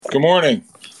Good morning.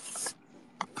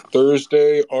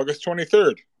 Thursday, August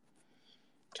 23rd.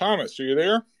 Thomas, are you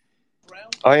there?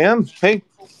 I am. Hey,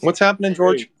 what's happening,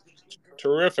 George? Hey,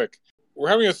 terrific. We're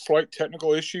having a slight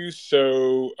technical issue,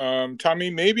 so Tommy,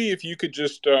 maybe if you could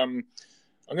just, I'm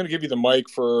going to give you the mic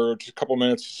for just a couple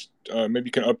minutes. Maybe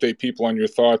you can update people on your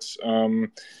thoughts.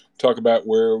 Talk about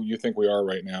where you think we are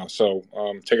right now. So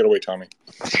take it away, Tommy.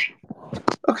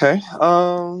 Okay.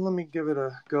 Let me give it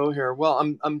a go here. Well,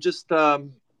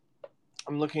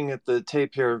 I'm looking at the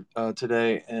tape here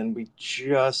today, and we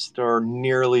just are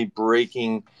nearly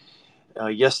breaking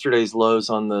yesterday's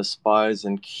lows on the SPYs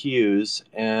and Qs,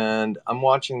 and I'm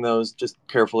watching those just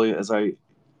carefully as I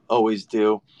always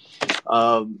do.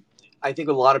 I think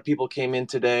a lot of people came in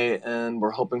today and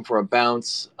were hoping for a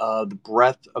bounce. The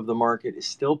breadth of the market is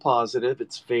still positive.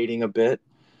 It's fading a bit.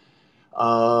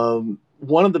 One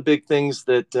of the big things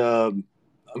that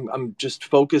I'm just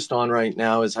focused on right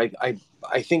now is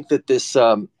I think that this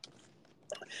the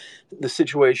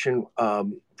situation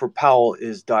for Powell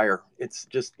is dire. It's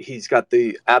just he's got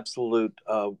the absolute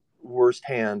worst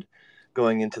hand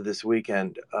going into this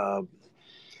weekend.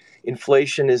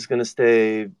 Inflation is going to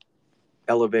stay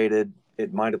elevated.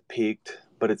 It might have peaked,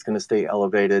 but it's going to stay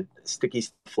elevated. Sticky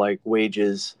stuff like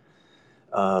wages,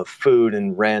 food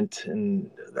and rent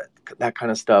and that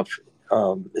kind of stuff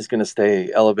is going to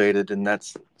stay elevated, and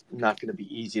that's not going to be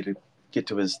easy to get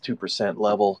to his 2%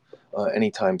 level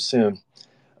anytime soon.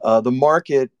 The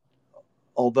market,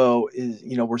 although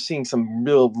we're seeing some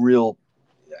real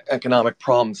economic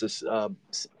problems. This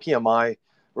PMI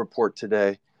report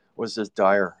today was just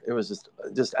dire. It was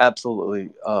just absolutely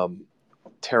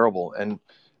terrible. And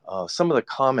some of the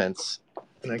comments,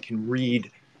 and I can read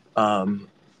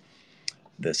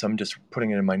this. I'm just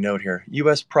putting it in my note here.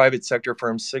 U.S. private sector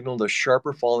firms signaled a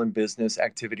sharper fall in business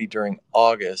activity during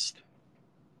August,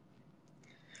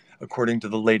 according to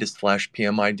the latest flash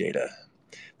PMI data.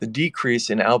 The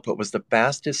decrease in output was the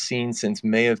fastest seen since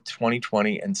May of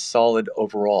 2020 and solid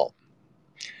overall.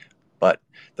 But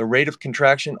the rate of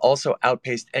contraction also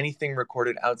outpaced anything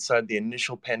recorded outside the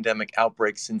initial pandemic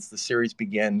outbreak since the series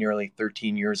began nearly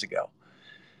 13 years ago.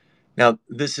 Now,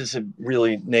 this is a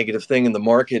really negative thing, and the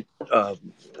market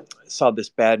saw this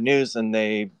bad news, and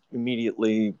they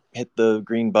immediately hit the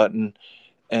green button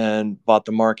and bought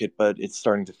the market, but it's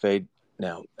starting to fade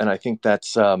now. And I think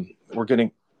that's we're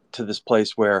getting to this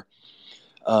place where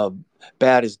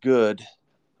bad is good,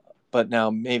 but now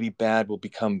maybe bad will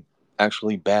become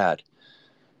actually bad.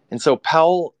 And so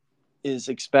Powell is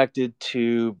expected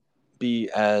to be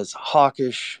as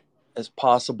hawkish as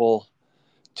possible,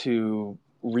 to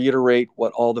reiterate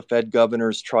what all the Fed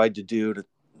governors tried to do to,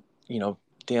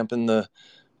 dampen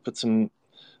put the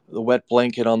wet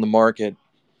blanket on the market.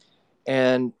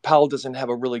 And Powell doesn't have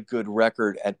a really good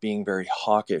record at being very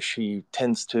hawkish. He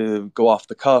tends to go off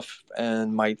the cuff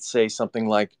and might say something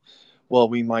like, well,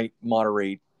 we might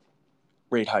moderate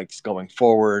rate hikes going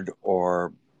forward,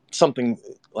 or something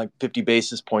like 50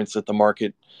 basis points that the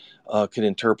market could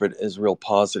interpret as real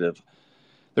positive.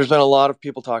 There's been a lot of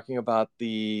people talking about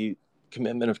the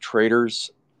commitment of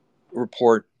traders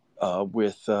report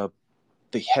with the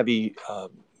heavy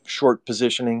short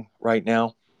positioning right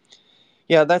now.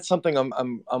 Yeah, that's something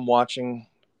I'm watching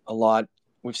a lot.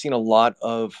 We've seen a lot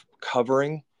of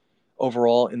covering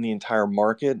overall in the entire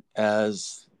market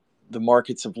as the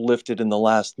markets have lifted in the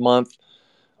last month.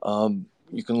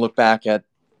 You can look back at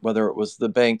whether it was the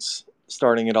banks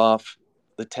starting it off,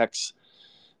 the techs,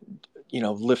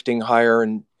 lifting higher,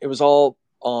 and it was all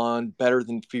on better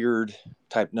than feared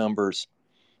type numbers.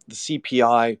 The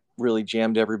CPI really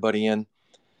jammed everybody in.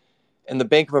 And the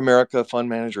Bank of America Fund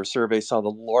Manager Survey saw the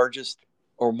largest,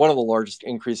 or one of the largest,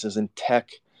 increases in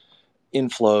tech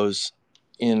inflows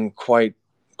in quite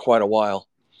a while.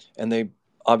 And they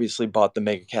obviously bought the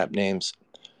mega cap names.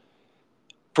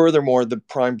 Furthermore, the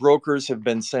prime brokers have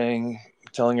been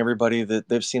telling everybody that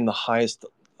they've seen the highest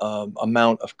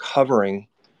amount of covering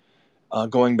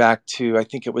going back to, I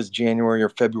think it was January or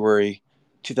February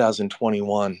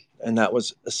 2021. And that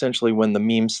was essentially when the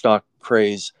meme stock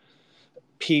craze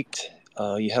peaked.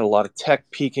 You had a lot of tech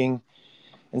peaking.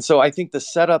 And so I think the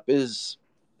setup it's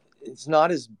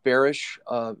not as bearish,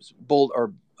 bold,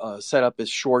 or setup as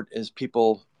short as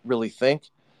people really think.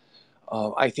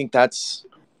 I think that's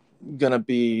going to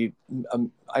be,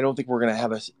 I don't think we're going to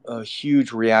have a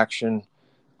huge reaction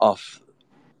off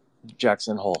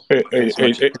Jackson Hole. Hey,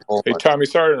 Tommy,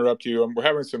 sorry to interrupt you. We're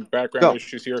having some background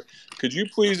issues here. Could you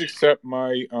please accept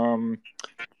my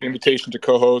invitation to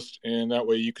co-host, and that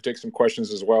way you could take some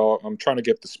questions as well? I'm trying to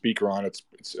get the speaker on. It's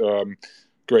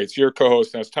great. So you're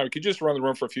co-host now. Tommy, could you just run the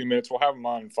room for a few minutes? We'll have him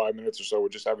on in 5 minutes or so. We're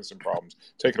just having some problems.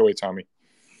 Take it away, Tommy.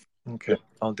 Okay,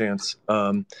 I'll dance.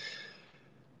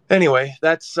 Anyway,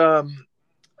 that's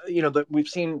we've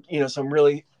seen some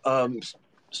really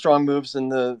strong moves in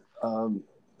the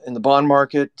bond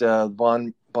market.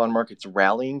 Bond market's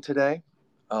rallying today.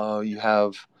 You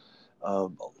have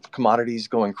commodities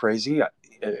going crazy.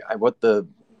 What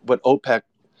OPEC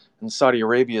and Saudi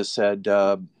Arabia said,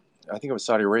 I think it was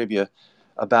Saudi Arabia,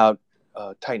 about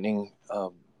tightening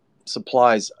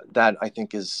supplies. That I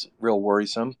think is real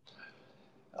worrisome.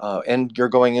 And you're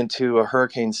going into a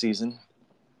hurricane season,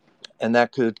 and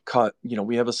that could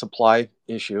we have a supply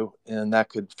issue, and that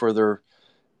could further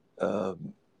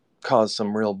cause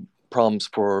some real problems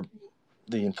for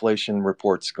the inflation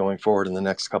reports going forward in the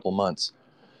next couple months.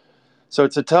 So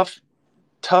it's a tough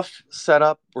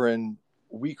setup. We're in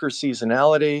weaker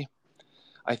seasonality.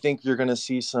 I think you're going to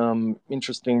see some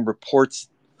interesting reports,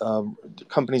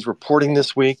 companies reporting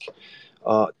this week.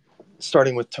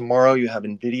 Starting with tomorrow, you have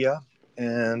NVIDIA,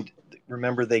 and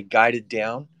remember they guided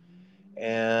down.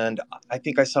 And I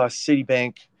think I saw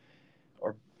Citibank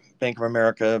or Bank of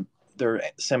America, their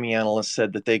semi-analysts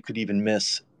said that they could even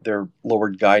miss their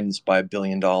lowered guidance by $1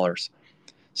 billion.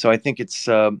 So I think it's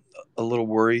a little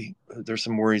worry. There's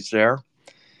some worries there.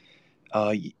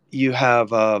 You have,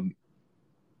 the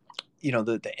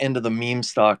end of the meme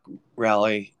stock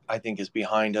rally, I think, is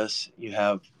behind us. You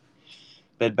have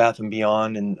Bed Bath &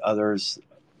 Beyond and others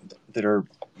that are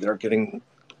getting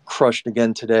crushed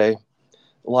again today.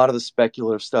 A lot of the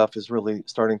speculative stuff is really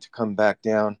starting to come back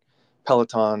down.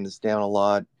 Peloton is down a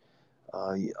lot.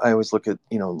 I always look at,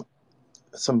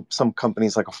 some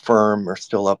companies like Affirm are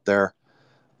still up there.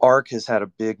 ARK has had a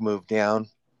big move down,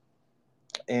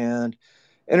 and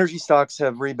energy stocks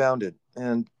have rebounded.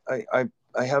 And I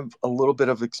have a little bit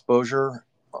of exposure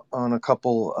on a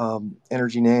couple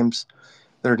energy names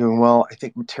that are doing well. I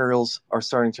think materials are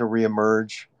starting to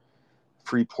reemerge.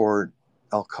 Freeport,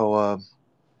 Alcoa,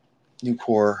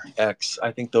 Nucor, X.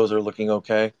 I think those are looking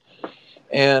okay.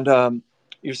 And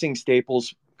you're seeing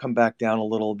staples come back down a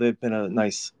little. They've been a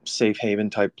nice safe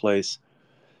haven type place.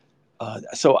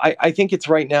 So I think it's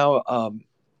right now.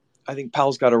 I think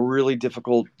Powell's got a really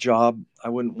difficult job. I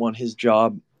wouldn't want his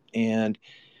job. And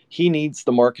he needs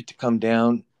the market to come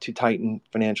down to tighten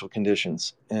financial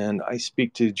conditions. And I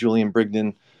speak to Julian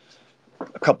Brigden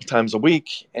a couple times a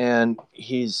week, and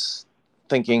he's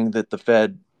thinking that the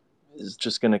Fed is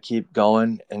just going to keep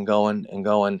going and going and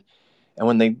going. And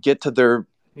when they get to their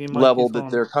level that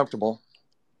they're comfortable,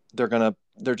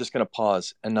 they're just gonna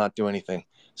pause and not do anything.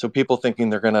 So people thinking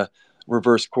they're gonna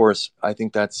reverse course, I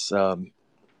think that's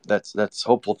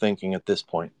hopeful thinking at this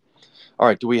point. All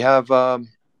right, do we have it,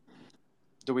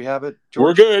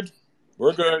 George?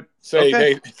 We're good. Say,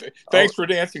 okay. Hey, thanks for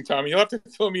dancing, Tommy. You'll have to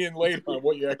fill me in later on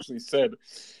what you actually said.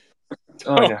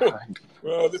 Oh yeah.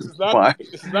 Well, this has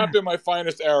not been my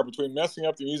finest hour between messing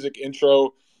up the music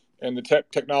intro and the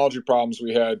technology problems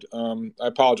we had. I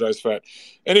apologize for that.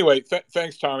 Anyway,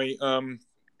 thanks, Tommy.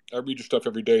 I read your stuff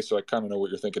every day, so I kind of know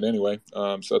what you're thinking anyway.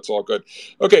 So that's all good.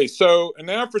 Okay, so and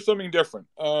now for something different.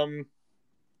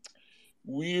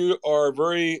 We are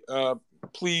very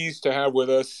pleased to have with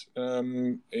us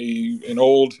an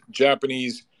old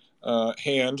Japanese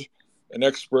hand, an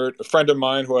expert, a friend of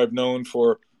mine who I've known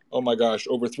for, oh my gosh,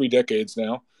 over 3 decades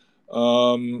now,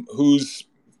 who's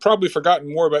probably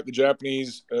forgotten more about the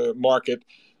Japanese market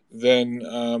than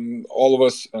all of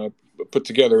us put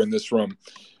together in this room.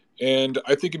 And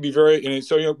I think it'd be very, and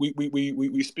so,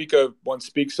 we speak of, one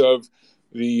speaks of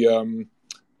the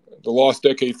lost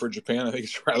decade for Japan. I think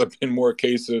it's rather been more a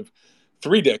case of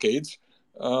 3 decades.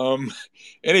 In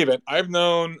any event, I've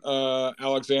known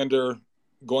Alexander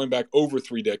going back over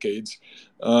 3 decades,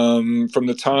 from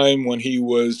the time when he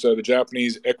was the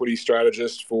Japanese equity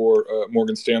strategist for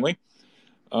Morgan Stanley.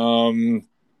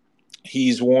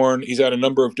 He's had a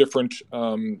number of different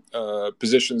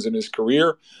positions in his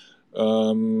career.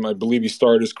 I believe he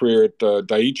started his career at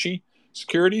Daiichi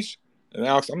Securities. And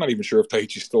Alex, I'm not even sure if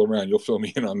Daiichi's still around. You'll fill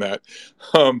me in on that.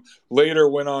 Later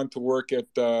went on to work at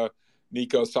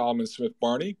Nikko Solomon Smith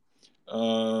Barney,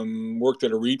 worked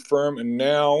at a REIT firm, and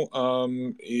now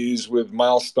is with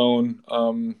Milestone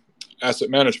Asset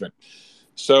Management.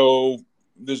 So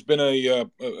there's been a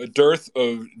dearth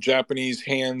of Japanese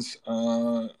hands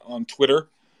on Twitter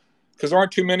because there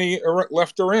aren't too many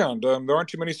left around. There aren't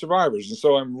too many survivors. And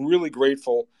so I'm really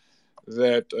grateful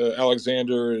that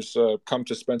Alexander has come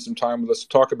to spend some time with us to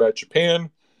talk about Japan,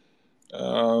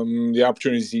 the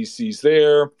opportunities he sees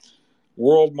there,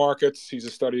 world markets. He's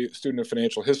a student of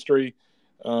financial history,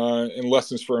 and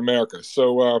lessons for America.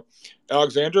 So,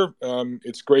 Alexander,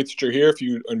 it's great that you're here. If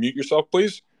you unmute yourself,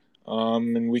 please,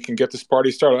 and we can get this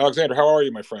party started. Alexander, how are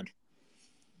you, my friend?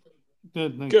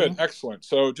 Good, thank Good, you. excellent.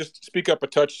 So just speak up a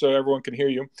touch so everyone can hear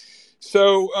you.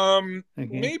 So Okay.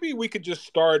 maybe we could just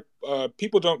start.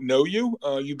 People don't know you.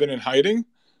 You've been in hiding.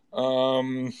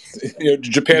 Um,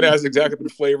 Japan has exactly the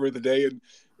flavor of the day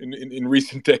in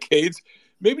recent decades.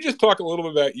 Maybe just talk a little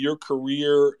bit about your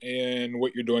career and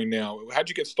what you're doing now. How'd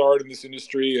you get started in this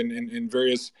industry and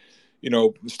various,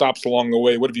 stops along the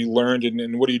way? What have you learned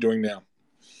and what are you doing now?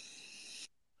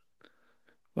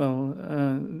 Well,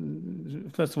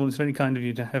 first of all, it's very kind of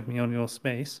you to have me on your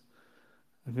space.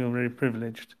 I feel very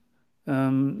privileged.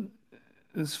 Um,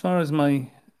 as far as my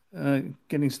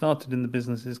getting started in the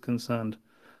business is concerned,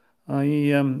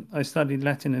 I studied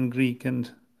Latin and Greek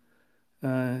and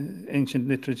ancient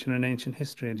literature and ancient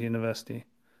history at university.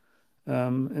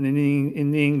 And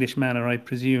in the English manner, I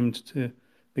presumed to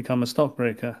become a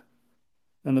stockbroker.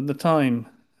 And at the time,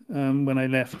 when I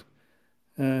left,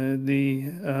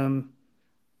 the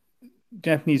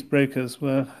Japanese brokers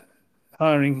were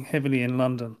hiring heavily in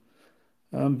London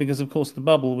because, of course, the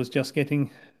bubble was just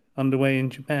getting underway in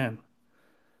Japan.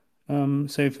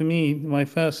 So for me, my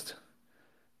first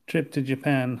trip to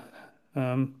Japan,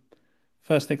 um,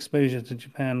 first exposure to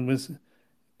Japan was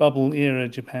bubble era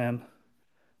Japan,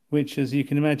 which, as you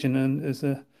can imagine, as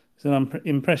an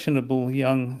impressionable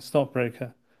young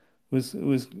stockbroker, was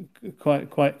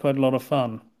quite a lot of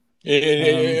fun.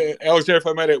 Alexander, if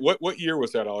I might add, what year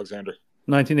was that, Alexander?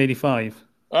 1985.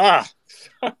 Ah,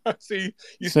 see,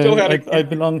 you still So had I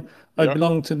belong I yeah.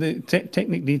 belong to the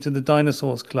technically to the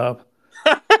dinosaurs club,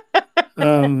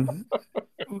 um,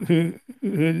 who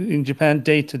in Japan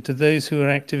dated to those who were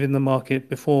active in the market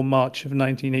before March of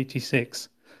 1986,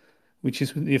 which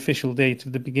is the official date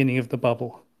of the beginning of the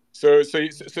bubble. So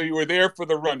you were there for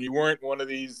the run. You weren't one of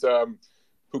these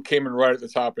who came in right at the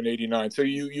top in '89. So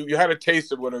you had a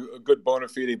taste of what a good bona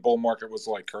fide bull market was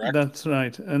like, correct? That's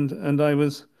right, and I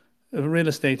was a real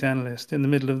estate analyst in the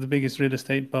middle of the biggest real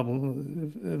estate bubble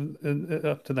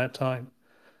up to that time.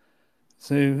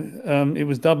 So it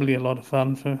was doubly a lot of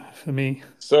fun for me.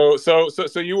 So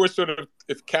you were sort of,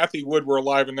 if Kathy Wood were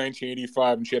alive in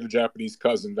 1985 and she had a Japanese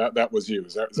cousin, that was you.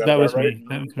 Is that That about was right? me.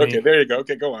 That was Okay, me. there you go.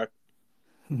 Okay, go on.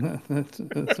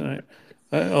 That's right.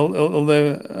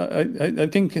 Although I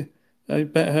think I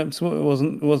perhaps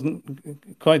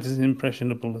wasn't quite as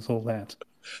impressionable as all that.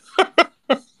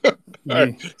 All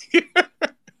right. The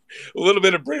A little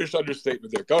bit of British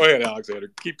understatement there. Go ahead,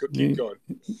 Alexander. Keep the going.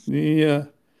 the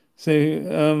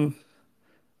so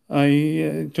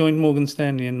I joined Morgan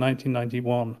Stanley in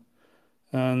 1991,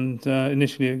 and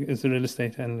initially as a real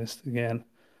estate analyst again,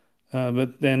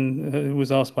 but then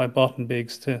was asked by Barton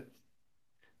Biggs to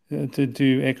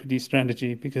do equity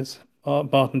strategy because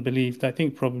Barton believed, I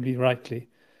think probably rightly,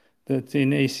 that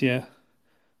in Asia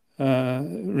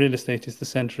real estate is the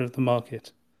center of the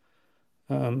market.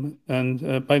 And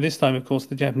by this time, of course,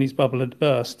 the Japanese bubble had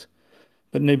burst,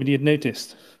 but nobody had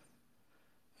noticed.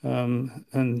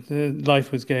 And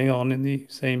life was going on in the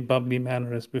same bubbly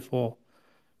manner as before,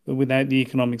 but without the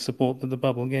economic support that the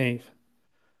bubble gave.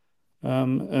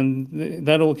 And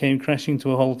that all came crashing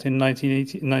to a halt in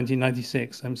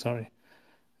 1996, I'm sorry,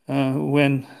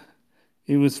 when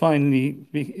it was finally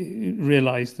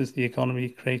realized as the economy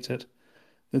cratered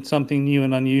that something new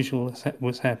and unusual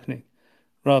was happening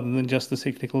rather than just a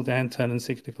cyclical downturn and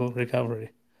cyclical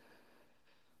recovery.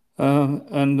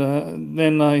 And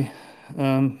then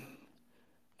um,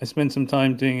 I spent some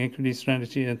time doing equity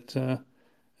strategy at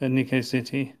Nikko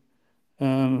City,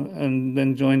 and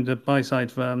then joined a buy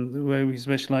side firm where we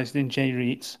specialized in J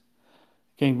REITs,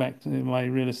 going back to my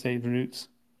real estate roots.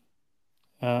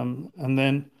 And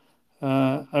then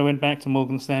I went back to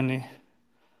Morgan Stanley,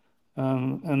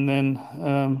 and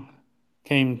then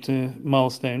came to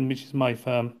Milestone, which is my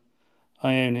firm.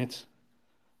 I own it,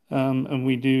 and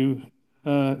we do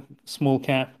small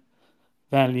cap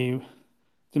value,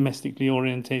 domestically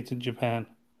orientated Japan,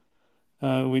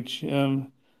 which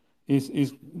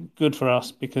is good for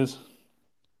us because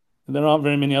there aren't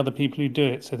very many other people who do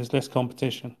it, so there's less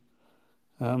competition.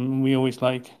 We always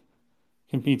like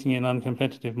competing in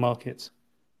uncompetitive markets.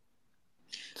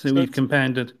 So So we've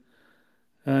compounded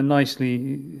nicely,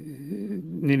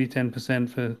 nearly 10%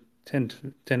 for 10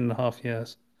 and a half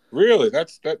years. really,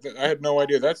 I had no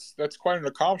idea. That's quite an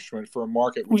accomplishment for a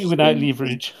market which has Without been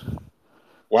leverage.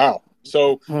 wow.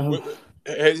 Um,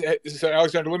 So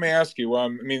Alexander, let me ask you. I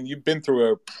mean, you've been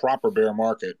through a proper bear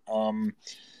market.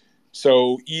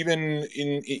 So even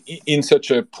in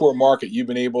such a poor market, you've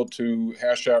been able to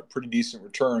hash out pretty decent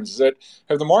returns. Is that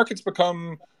have the markets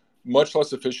become much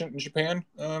less efficient in Japan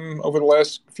over the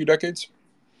last few decades?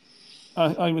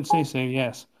 I would say so,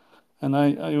 yes. And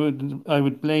I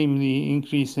would blame the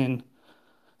increase in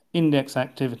index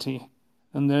activity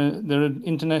And there are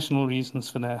international reasons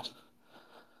for that.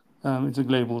 It's a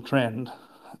global trend.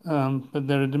 But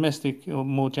there are domestic or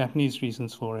more Japanese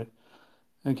reasons for it.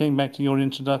 Going back to your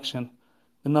introduction,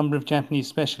 the number of Japanese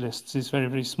specialists is very,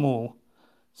 very small.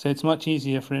 So it's much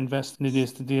easier for investors than it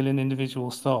is to deal in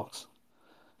individual stocks.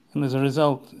 And as a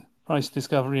result, price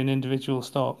discovery in individual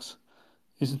stocks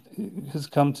has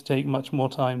come to take much more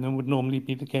time than would normally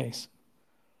be the case.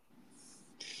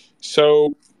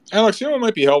 So, Alex, it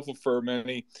might be helpful for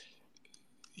many.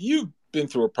 You've been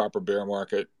through a proper bear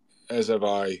market, as have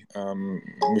I.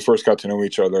 We first got to know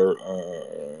each other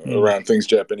around things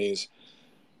Japanese.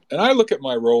 And I look at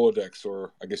my Rolodex,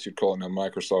 or I guess you'd call it a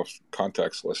Microsoft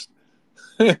contacts list.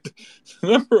 The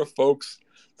number of folks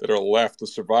that are left, the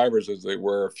survivors as they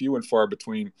were, few and far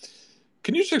between.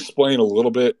 Can you just explain a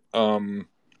little bit,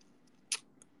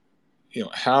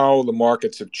 how the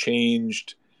markets have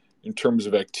changed in terms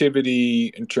of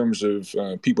activity, in terms of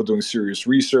people doing serious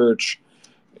research,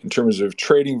 in terms of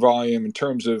trading volume, in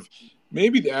terms of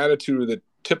maybe the attitude of the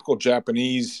typical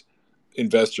Japanese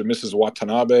investor, Mrs.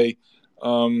 Watanabe,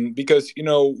 because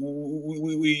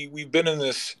we've been in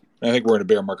this. I think we're in a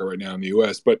bear market right now in the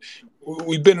U.S., but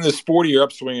we've been in this 40-year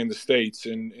upswing in the States,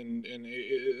 and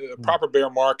a proper bear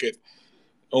market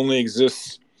only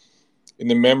exists in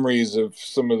the memories of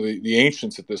some of the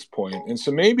ancients at this point. And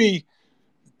so maybe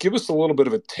give us a little bit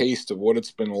of a taste of what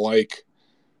it's been like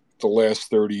the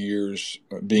last 30 years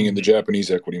being in the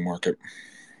Japanese equity market.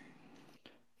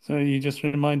 So you just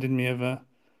reminded me of a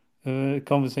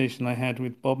conversation I had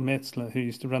with Bob Metzler, who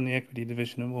used to run the equity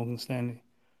division at Morgan Stanley.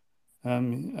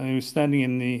 I was standing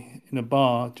in a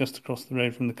bar just across the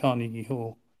road from the Carnegie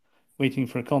Hall, waiting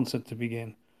for a concert to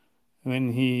begin,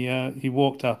 when he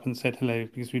walked up and said hello,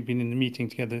 because we'd been in the meeting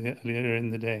together earlier in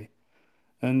the day.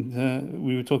 And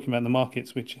we were talking about the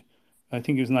markets, which I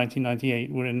think it was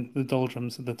 1998, were in the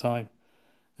doldrums at the time.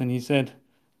 And he said,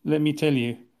 let me tell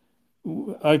you,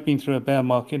 I've been through a bear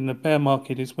market, and a bear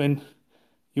market is when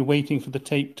you're waiting for the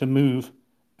tape to move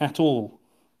at all.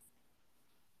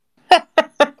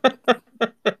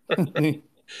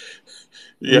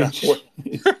 Yeah. Which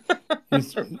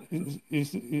has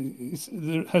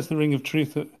the ring of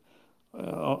truth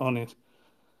on it.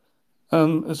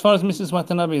 As far as Mrs.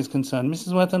 Watanabe is concerned,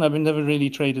 Mrs. Watanabe never really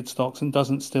traded stocks and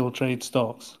doesn't still trade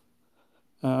stocks.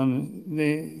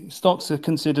 The stocks are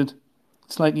considered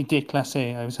slightly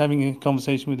déclassé. I was having a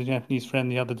conversation with a Japanese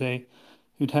friend the other day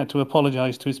who'd had to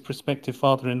apologize to his prospective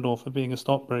father-in-law for being a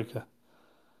stockbroker.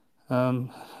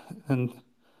 And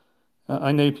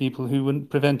I know people who were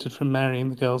prevented from marrying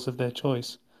the girls of their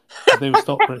choice because they were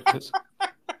stockbrokers.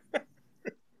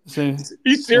 So, are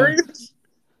you serious?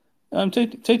 I'm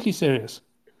totally serious.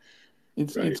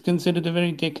 It's considered a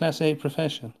very déclassé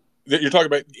profession. That you're talking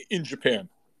about in Japan?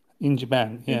 In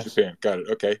Japan, yes. In Japan, got it.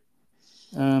 Okay.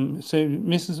 So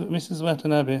Mrs.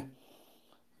 Watanabe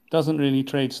doesn't really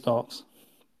trade stocks.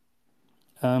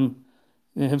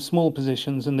 They have small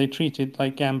positions and they treat it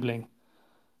like gambling.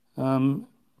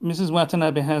 Mrs.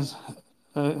 Watanabe has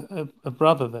a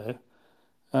brother there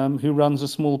who runs a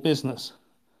small business,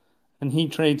 and he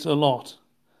trades a lot,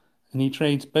 and he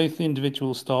trades both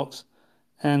individual stocks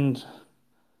and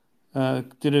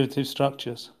derivative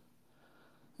structures.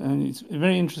 And it's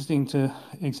very interesting to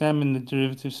examine the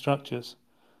derivative structures.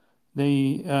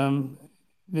 They're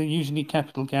usually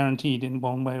capital guaranteed in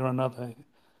one way or another.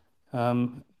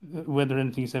 Whether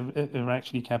anything's ever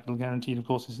actually capital guaranteed, of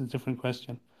course, is a different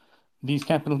question. These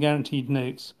capital guaranteed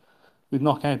notes with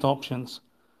knockout options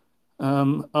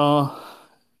are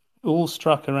all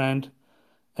struck around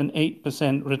an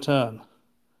 8% return.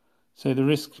 So the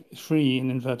risk-free, in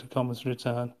inverted commas,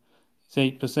 return is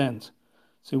 8%.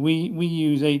 So we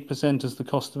use 8% as the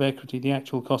cost of equity, the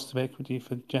actual cost of equity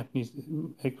for Japanese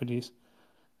equities,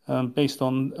 based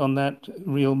on that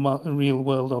real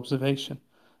world observation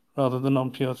rather than on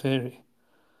pure theory.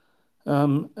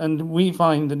 And we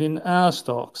find that in our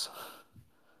stocks,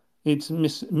 it's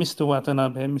Mr.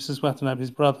 Watanabe, Mrs. Watanabe's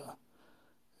brother,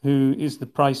 who is the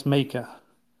price maker.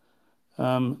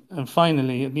 And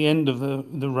finally, at the end of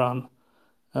the run,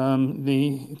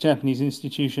 the Japanese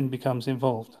institution becomes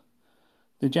involved.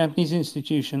 The Japanese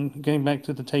institution, going back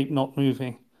to the tape not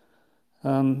moving,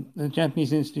 the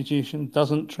Japanese institution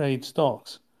doesn't trade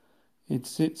stocks. It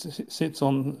sits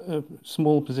on a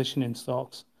small position in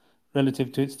stocks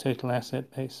relative to its total asset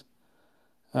base.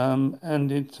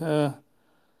 And it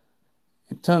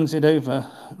turns it over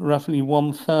roughly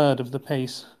 1/3 of the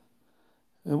pace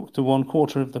to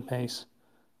 1/4 of the pace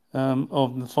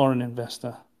of the foreign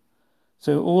investor.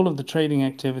 So all of the trading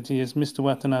activity is Mr.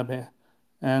 Watanabe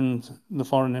and the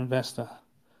foreign investor.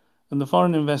 And the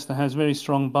foreign investor has very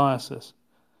strong biases.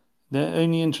 They're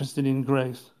only interested in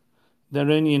growth.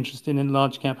 They're only interested in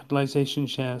large capitalization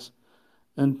shares.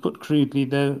 And put crudely,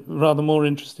 they're rather more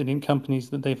interested in companies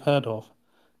that they've heard of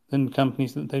than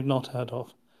companies that they've not heard of.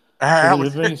 So there are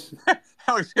Alex, very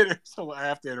Alexander, so I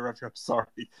have to interrupt you. I'm sorry.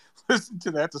 Listen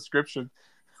to that description.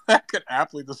 That could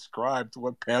aptly describe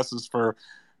what passes for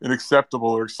an acceptable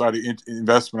or exciting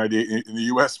investment idea in the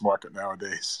U.S. market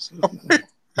nowadays.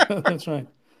 that's right.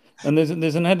 And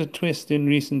there's an added twist in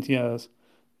recent years.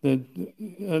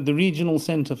 The regional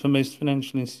center for most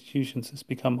financial institutions has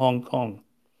become Hong Kong.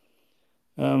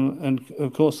 And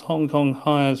of course, Hong Kong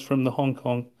hires from the Hong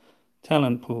Kong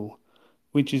talent pool,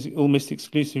 which is almost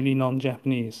exclusively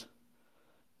non-Japanese.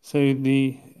 So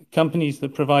the companies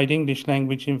that provide English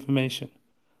language information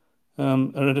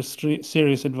are at a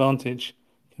serious advantage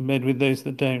compared with those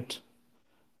that don't.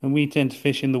 And we tend to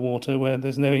fish in the water where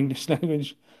there's no English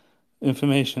language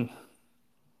information.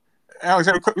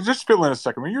 Alexander, just fill in a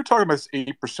second. When you're talking about this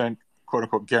 8% quote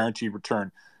unquote guaranteed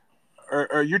return,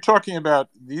 are you talking about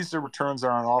these are returns that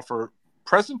are on offer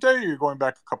present day, or you're going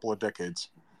back a couple of decades?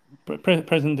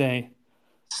 Present day.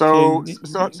 So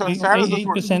So how does this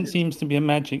work? 8% seems to be a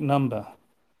magic number.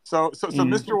 So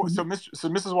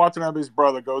Mrs. Watanabe's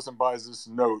brother goes and buys this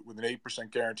note with an 8%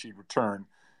 guaranteed return.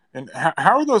 And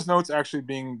how are those notes actually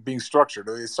being structured?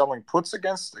 Are they selling puts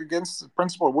against the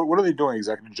principal? What are they doing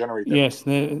exactly to generate that? Yes,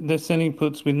 they're selling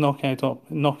puts with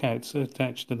knockouts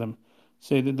attached to them.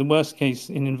 So that the worst case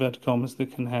in inverted commas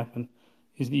that can happen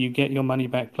is that you get your money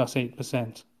back plus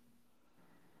 8%.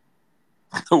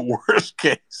 The worst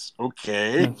case.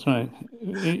 Okay. That's right.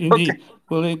 Okay. Indeed.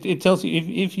 Well, it tells you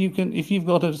if you've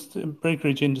got a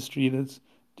brokerage industry that's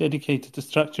dedicated to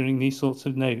structuring these sorts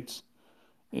of notes,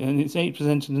 and it's 8%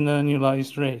 at an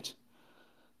annualized rate.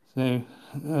 So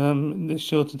the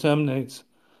shorter term notes,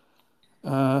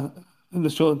 the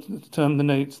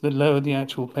notes, the lower the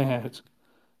actual payout.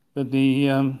 But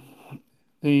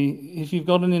if you've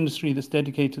got an industry that's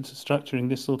dedicated to structuring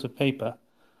this sort of paper,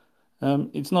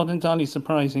 it's not entirely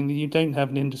surprising that you don't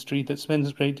have an industry that spends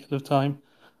a great deal of time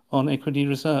on equity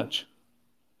research.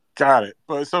 Got it.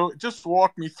 But so just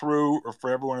walk me through, or for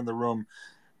everyone in the room,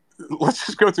 let's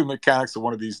just go through the mechanics of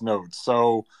one of these notes.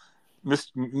 So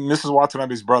Mrs.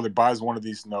 Watanabe's brother buys one of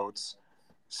these notes.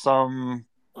 Some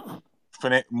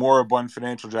moribund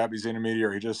financial Japanese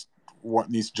intermediary just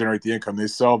needs to generate the income. They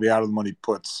sell the out of the money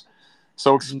puts.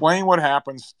 So explain what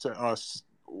happens to us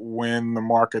when the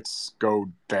markets go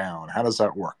down. How does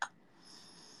that work?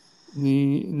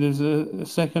 There's a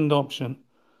second option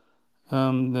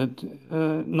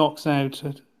that knocks out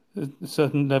a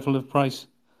certain level of price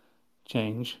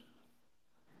change,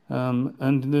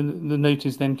 and the note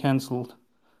is then cancelled.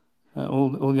 All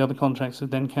the other contracts are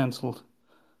then cancelled,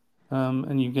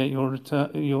 and you get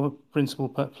your principal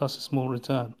plus a small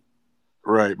return.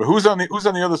 Right, but who's on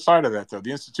the other side of that though? The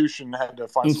institution had to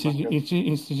find some money.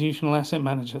 Institutional asset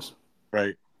managers.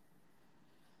 Right.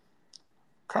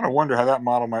 Kind of wonder how that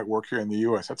model might work here in the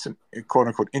U.S. That's a quote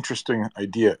unquote interesting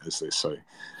idea, as they say.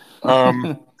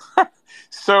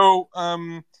 So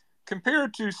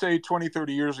compared to say 20,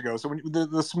 30 years ago, so when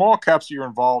the small caps that you're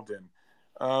involved in,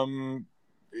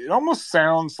 it almost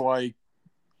sounds like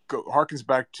harkens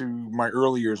back to my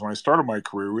early years when I started my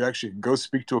career. We actually could go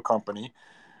speak to a company.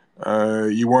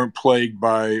 You weren't plagued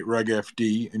by Reg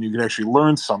FD, and you could actually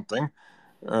learn something.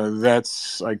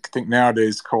 That's, I think,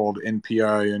 nowadays called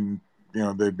NPI, and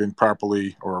they've been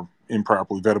properly or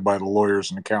improperly vetted by the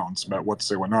lawyers and accountants about what to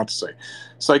say, what not to say.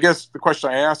 So I guess the question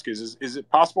I ask is it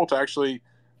possible to actually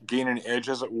gain an edge,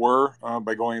 as it were,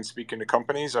 by going and speaking to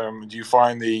companies? Do you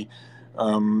find the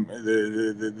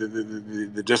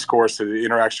discourse, the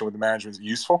interaction with the management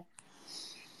useful?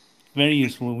 Very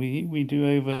useful. We do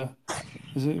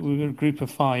we're a group of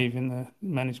 5 in the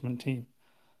management team,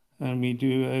 and we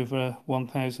do over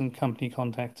 1,000 company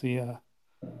contacts a year.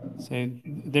 So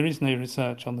there is no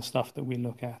research on the stuff that we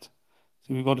look at.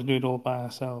 So we've got to do it all by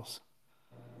ourselves.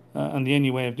 And the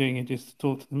only way of doing it is to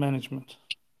talk to the management.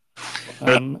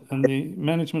 And the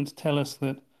management tell us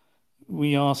that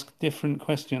we ask different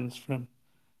questions from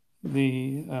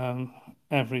the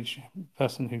average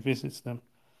person who visits them,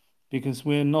 because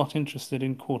we're not interested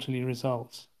in quarterly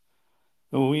results.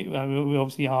 Well, we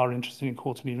obviously are interested in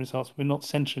quarterly results. We're not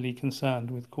centrally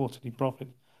concerned with quarterly profit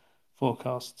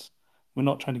forecasts. We're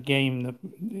not trying to game the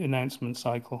announcement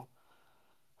cycle.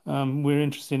 We're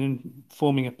interested in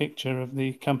forming a picture of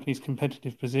the company's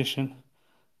competitive position,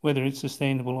 whether it's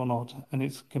sustainable or not, and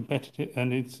its competitive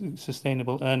and its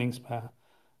sustainable earnings power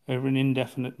over an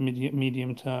indefinite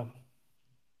medium term.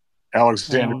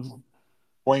 Alexander,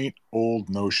 quaint old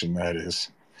notion that is.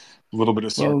 a little bit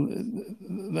of syrup.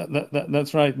 Well,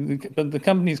 that's right. But the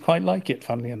companies quite like it,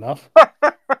 funnily enough.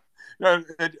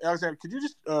 Alexander, could you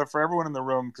just, for everyone in the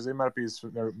room, because they might be,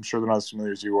 I'm sure they're not as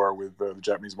familiar as you are with the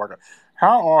Japanese market,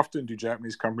 how often do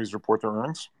Japanese companies report their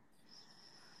earnings?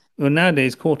 Well,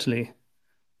 nowadays, quarterly.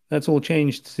 That's all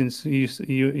changed since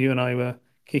you and I were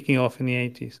kicking off in the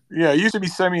 80s. Yeah, it used to be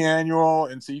semi-annual,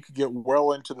 and so you could get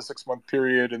well into the 6-month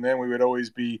period, and then we would always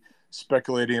be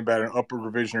speculating about an upward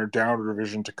revision or downward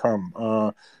revision to come.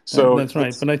 That's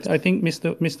right. But I think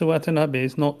Mr. Watanabe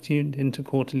is not tuned into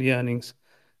quarterly earnings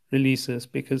releases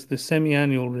because the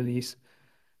semi-annual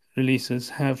releases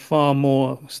have far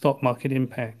more stock market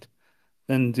impact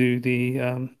than do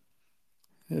the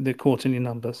quarterly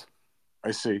numbers.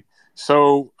 I see.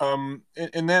 So,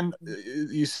 and then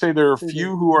you say there are a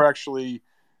few who are actually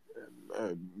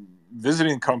uh,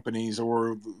 visiting companies,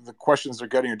 or the questions they're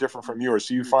getting are different from yours.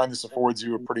 So you find this affords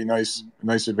you a pretty nice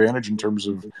advantage in terms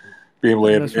of being able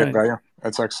to That's add right. value.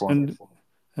 That's excellent.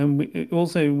 And we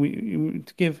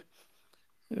to give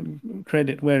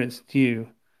credit where it's due.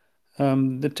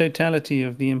 The totality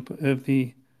of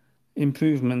the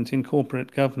improvement in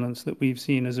corporate governance that we've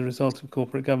seen as a result of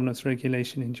corporate governance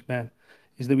regulation in Japan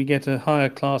is that we get a higher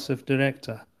class of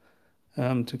director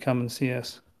to come and see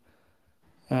us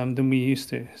than we used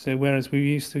to. So whereas we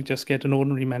used to just get an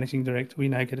ordinary managing director, we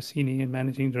now get a senior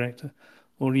managing director,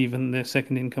 or even the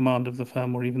second in command of the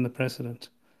firm, or even the president.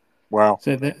 Wow.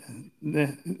 So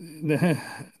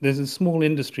there's a small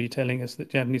industry telling us that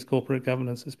Japanese corporate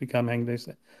governance has become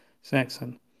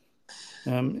Anglo-Saxon.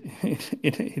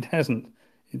 It hasn't,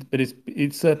 but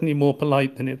it's certainly more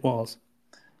polite than it was.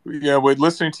 Yeah, with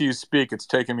listening to you speak, it's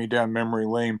taken me down memory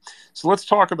lane. So let's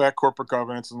talk about corporate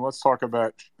governance, and let's talk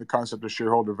about the concept of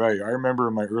shareholder value. I remember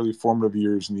in my early formative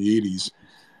years in the 80s,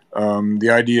 the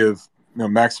idea of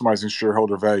maximizing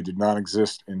shareholder value did not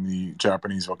exist in the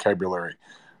Japanese vocabulary.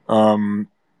 Um,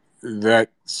 that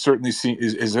certainly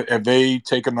is have they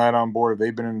taken that on board? Have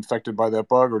they been infected by that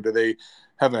bug, or do they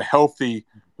have a healthy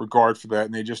regard for that,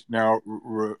 and they just now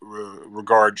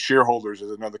regard shareholders as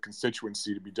another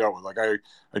constituency to be dealt with? Like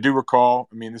I do recall,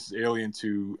 I mean, this is alien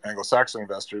to Anglo-Saxon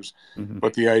investors,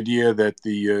 but the idea that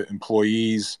the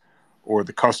employees or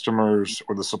the customers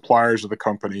or the suppliers of the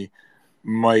company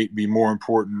might be more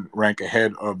important, rank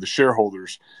ahead of the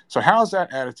shareholders. So how has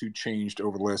that attitude changed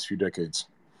over the last few decades?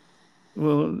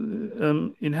 Well,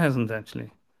 it hasn't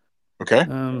actually. Okay.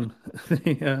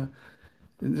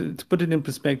 To put it in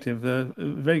perspective, a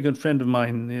very good friend of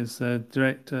mine is a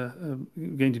director,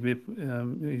 going to be,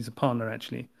 he's a partner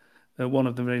actually, one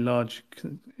of the very large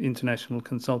international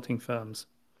consulting firms.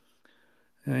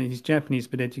 He's Japanese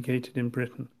but educated in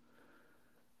Britain.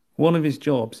 One of his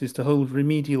jobs is to hold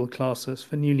remedial classes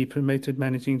for newly promoted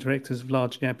managing directors of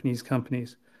large Japanese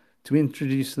companies to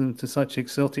introduce them to such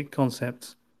exotic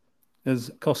concepts as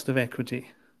cost of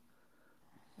equity.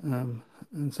 And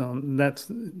so on. That's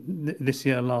this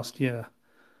year, last year.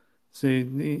 So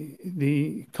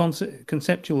the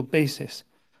conceptual basis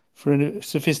for a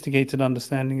sophisticated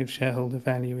understanding of shareholder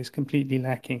value is completely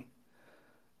lacking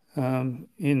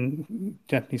in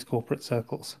Japanese corporate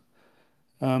circles,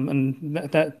 and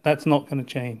that's not going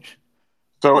to change.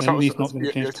 At least not going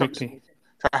to change quickly.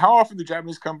 So how often do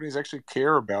Japanese companies actually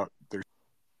care about their,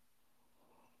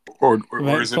 or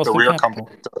is it the rare company?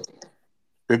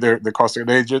 The cost of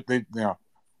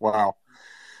wow.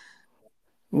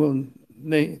 Well,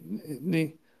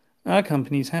 our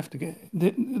companies have to get.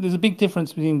 There's a big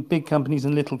difference between big companies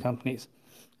and little companies,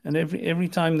 and every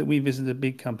time that we visit a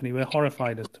big company, we're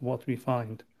horrified as to what we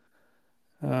find.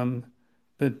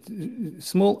 But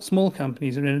small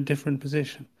companies are in a different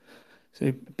position.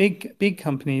 So big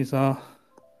companies are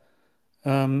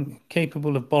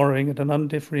capable of borrowing at an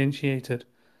undifferentiated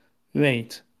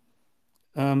rate,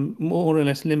 more or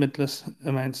less limitless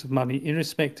amounts of money,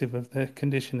 irrespective of the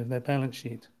condition of their balance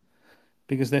sheet,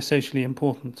 because they're socially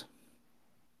important.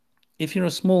 If you're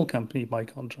a small company, by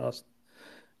contrast,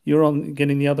 you're on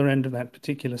getting the other end of that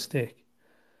particular stick,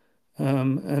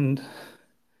 and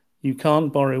you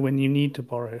can't borrow when you need to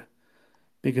borrow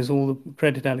because all the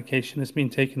credit allocation has been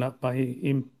taken up by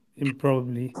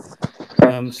improbably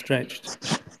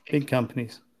stretched big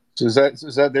companies. So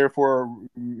does that therefore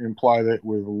imply that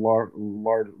with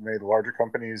many of the larger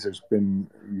companies, there's been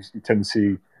you tend to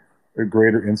see a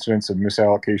greater incidence of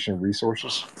misallocation of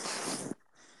resources?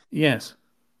 Yes.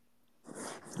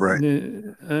 Right.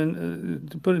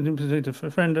 To put it in perspective,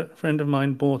 a friend of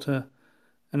mine bought an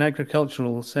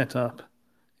agricultural setup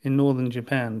in northern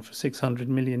Japan for 600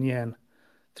 million yen.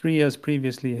 3 years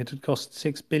previously, it had cost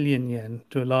 6 billion yen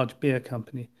to a large beer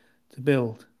company to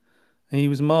build. And he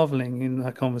was marveling in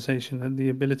that conversation at the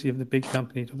ability of the big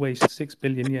company to waste 6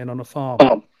 billion yen on a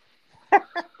farm.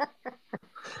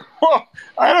 Well,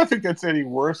 I don't think that's any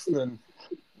worse than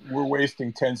we're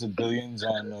wasting tens of billions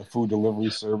on food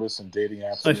delivery service and dating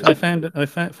apps.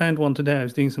 I found one today. I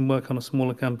was doing some work on a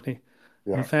smaller company,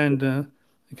 Yeah. and found a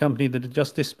company that had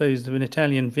just disposed of an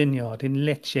Italian vineyard in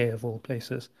Lecce, of all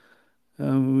places,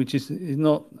 which is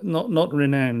not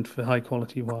renowned for high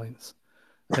quality wines.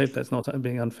 I hope that's not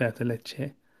being unfair to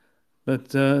Lecce, but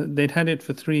they'd had it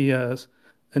for 3 years,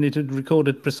 and it had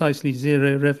recorded precisely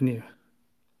zero revenue.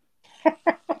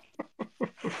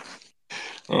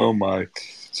 Oh my!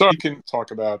 So you can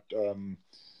talk about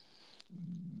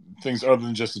things other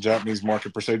than just the Japanese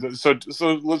market per se. So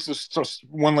let's just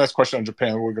one last question on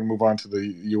Japan. We're going to move on to the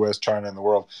U.S., China, and the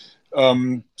world.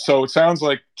 So it sounds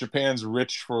like Japan's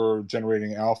rich for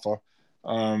generating alpha,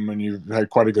 and you've had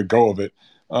quite a good go of it.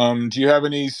 Do you have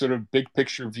any sort of big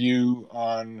picture view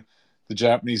on the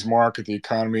Japanese market, the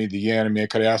economy, the yen? I mean, I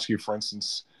could ask you, for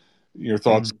instance, your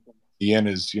thoughts. The yen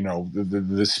is,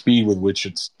 the speed with which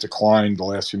it's declined the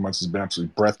last few months has been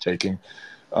absolutely breathtaking.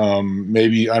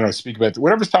 Maybe, I don't know, speak about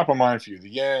whatever's top of mind for you, the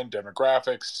yen,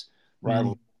 demographics,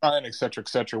 rival China, et cetera, et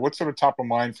cetera. What's sort of top of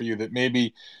mind for you that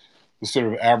maybe the sort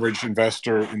of average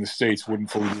investor in the States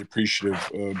wouldn't fully be appreciative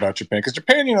about Japan? Because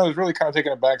Japan, is really kind of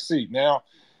taking a back seat. Now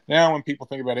when people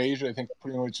think about Asia, I think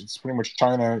it's pretty much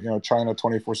China, China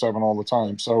 24/7 all the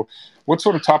time. So what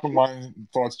sort of top of mind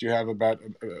thoughts do you have about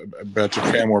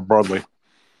Japan more broadly?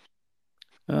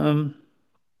 Well,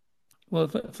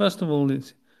 first of all,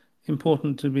 it's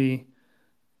important to be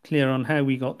clear on how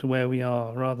we got to where we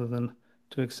are rather than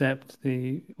to accept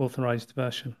the authorized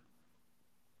version.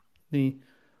 The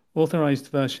authorized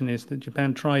version is that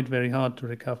Japan tried very hard to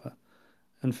recover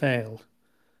and failed,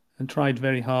 and tried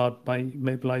very hard by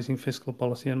mobilizing fiscal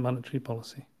policy and monetary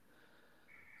policy.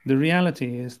 The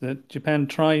reality is that Japan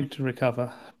tried to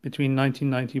recover between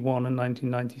 1991 and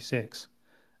 1996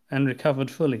 and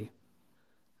recovered fully.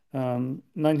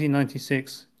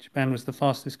 1996, Japan was the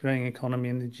fastest growing economy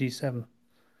in the G7.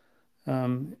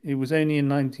 It was only in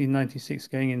 1996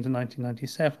 going into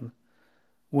 1997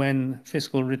 when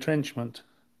fiscal retrenchment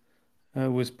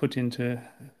was put into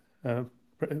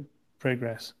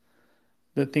progress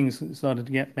that things started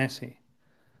to get messy.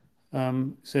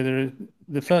 So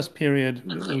the first period,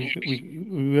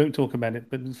 we won't talk about it,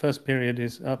 but the first period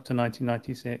is up to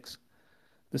 1996.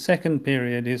 The second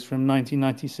period is from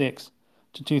 1996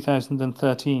 to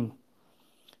 2013.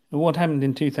 And what happened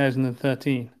in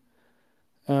 2013?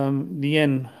 The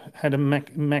yen had a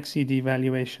maxi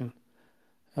devaluation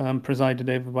presided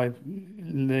over by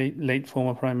late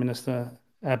former Prime Minister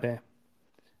Abe.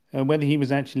 Whether he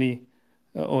was actually,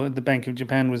 or the Bank of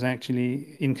Japan was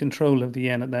actually in control of the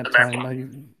yen at that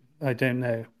time, I don't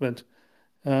know. But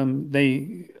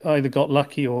they either got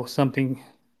lucky or something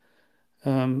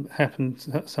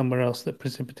happened somewhere else that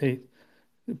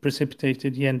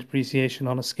precipitated yen depreciation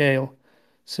on a scale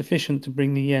sufficient to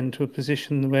bring the yen to a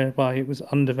position whereby it was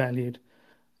undervalued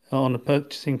on a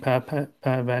purchasing power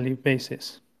value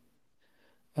basis.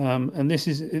 And this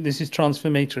is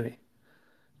transformatory,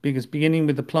 because beginning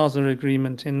with the Plaza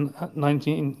Agreement in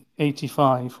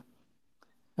 1985,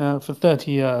 for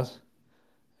 30 years,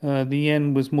 the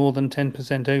yen was more than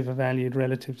 10% overvalued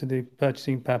relative to the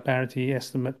purchasing power parity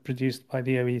estimate produced by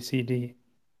the OECD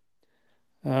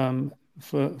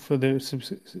for the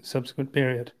subsequent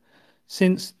period.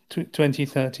 Since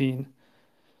 2013,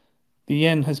 the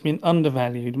yen has been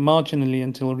undervalued marginally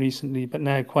until recently, but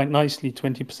now quite nicely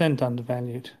 20%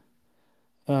 undervalued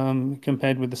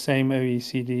compared with the same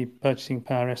OECD purchasing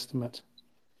power estimate.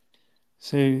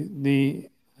 So the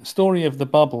story of the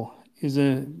bubble is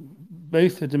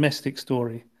both a domestic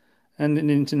story and an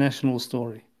international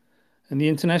story. And the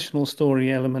international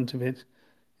story element of it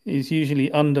is usually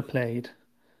underplayed,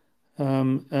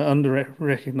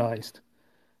 under-recognized.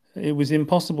 It was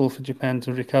impossible for Japan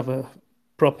to recover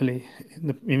properly in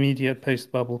the immediate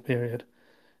post-bubble period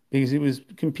because it was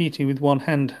competing with one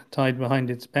hand tied behind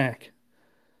its back,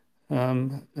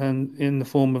 and in the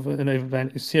form of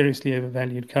an seriously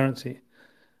overvalued currency,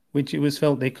 which it was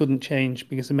felt they couldn't change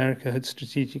because America had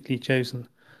strategically chosen,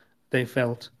 they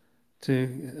felt,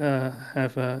 to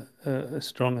have a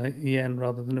stronger yen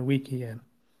rather than a weaker yen.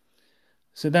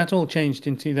 So that all changed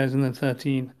in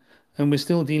 2013, and we're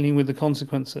still dealing with the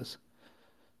consequences.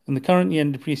 And the current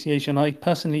yen depreciation, I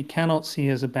personally cannot see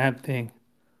as a bad thing.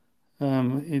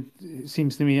 It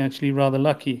seems to me actually rather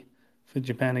lucky for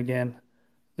Japan again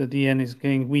that the yen is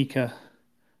going weaker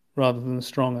rather than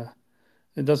stronger.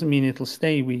 It doesn't mean it'll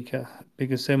stay weaker,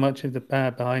 because so much of the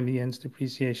power behind the yen's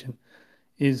depreciation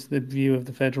is the view of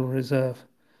the Federal Reserve,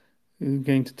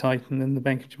 going to tighten and the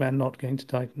Bank of Japan not going to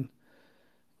tighten.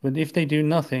 But if they do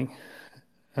nothing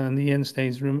and the yen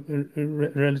stays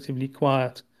relatively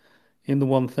quiet in the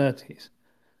 130s,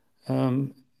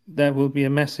 that will be a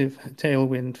massive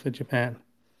tailwind for Japan.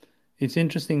 It's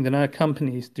interesting that our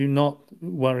companies do not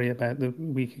worry about the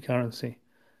weaker currency.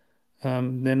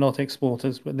 They're not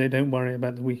exporters, but they don't worry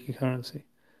about the weaker currency.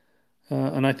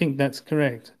 And I think that's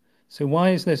correct. So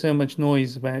why is there so much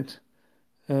noise about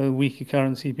weaker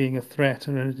currency being a threat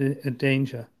or a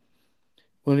danger?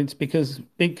 Well, it's because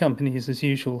big companies, as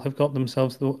usual, have got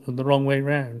themselves the wrong way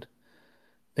round.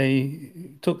 They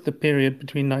took the period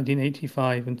between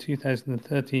 1985 and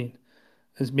 2013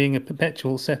 as being a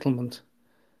perpetual settlement,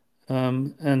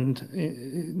 and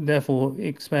therefore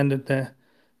expanded their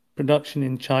production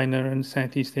in China and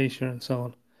Southeast Asia and so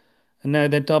on. And now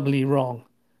they're doubly wrong.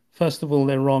 First of all,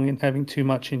 they're wrong in having too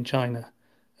much in China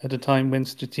at a time when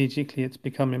strategically it's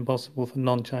become impossible for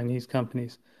non-Chinese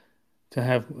companies to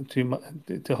have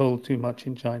to hold too much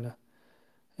in China.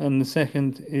 And the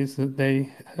second is that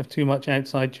they have too much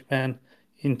outside Japan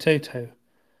in toto,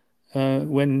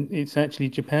 when it's actually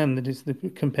Japan that is the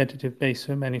competitive base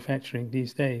for manufacturing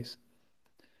these days.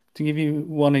 To give you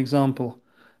one example,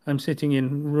 I'm sitting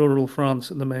in rural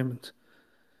France at the moment.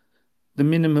 The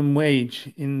minimum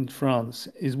wage in France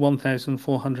is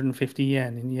 1,450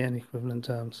 yen in yen equivalent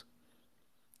terms.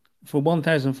 For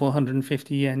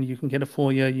 1,450 yen, you can get a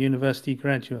 4-year university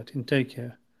graduate in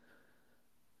Tokyo.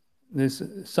 There's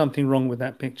something wrong with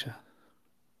that picture.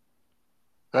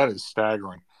 That is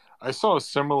staggering. I saw a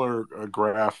similar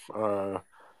graph a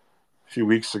few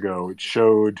weeks ago. It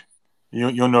showed,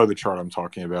 you'll know the chart I'm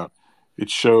talking about. It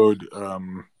showed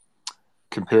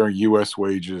comparing U.S.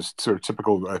 wages, sort of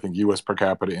typical, I think, U.S. per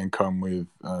capita income with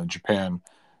Japan,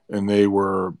 and they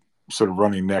were sort of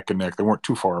running neck and neck. They weren't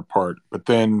too far apart. But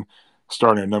then,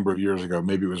 starting a number of years ago,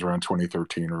 maybe it was around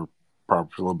 2013 or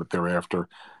probably a little bit thereafter,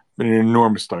 but an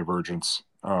enormous divergence.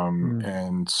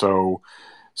 And so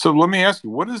let me ask you,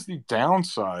 what is the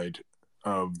downside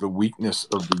of the weakness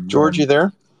of the yen? George, you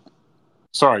there?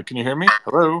 Sorry, can you hear me?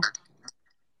 Hello?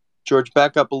 George,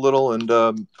 back up a little and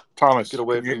Thomas, get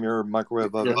away from your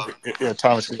microwave oven. Yeah,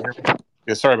 Thomas, can you hear me?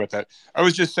 Yeah, sorry about that. I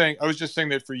was just saying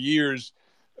that for years,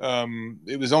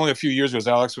 it was only a few years ago, as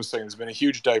Alex was saying, there's been a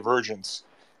huge divergence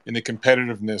in the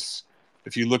competitiveness.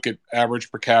 If you look at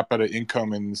average per capita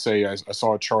income and say, I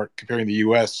saw a chart comparing the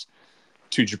U.S.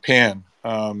 to Japan,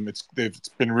 they've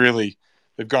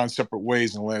gone separate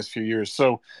ways in the last few years.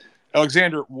 So,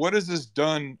 Alexander, what has this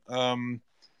done? How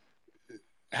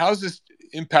has this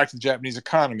impacted the Japanese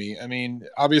economy? I mean,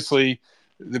 obviously,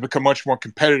 they've become much more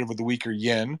competitive with the weaker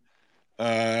yen.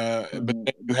 But then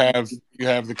you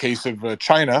have the case of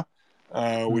China,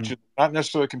 which is not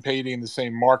necessarily competing in the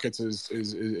same markets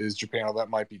as Japan. Although that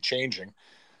might be changing.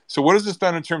 So, what has this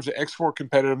done in terms of export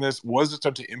competitiveness? What has this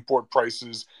done to import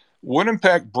prices? What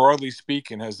impact, broadly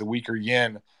speaking, has the weaker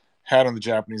yen had on the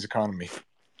Japanese economy?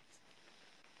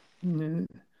 At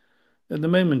the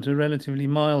moment, a relatively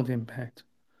mild impact.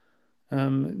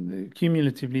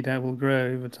 Cumulatively, that will grow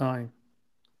over time.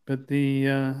 But the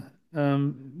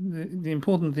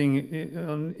important thing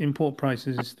on import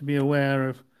prices is to be aware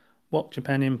of what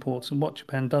Japan imports and what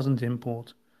Japan doesn't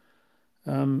import.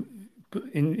 In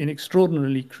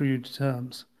extraordinarily crude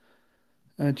terms,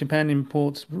 Japan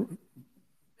imports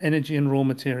energy and raw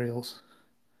materials,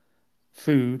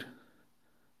 food,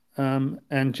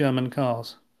 and German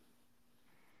cars.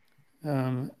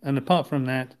 And apart from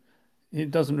that, it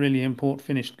doesn't really import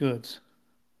finished goods.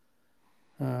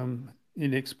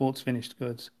 It exports finished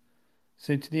goods.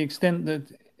 So to the extent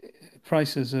that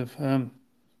prices of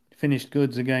finished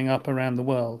goods are going up around the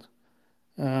world,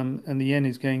 and the yen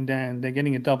is going down, they're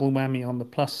getting a double whammy on the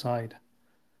plus side.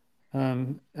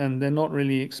 And they're not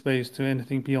really exposed to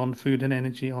anything beyond food and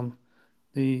energy on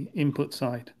the input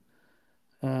side.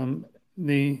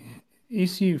 The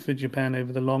issue for Japan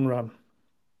over the long run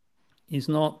is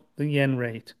not the yen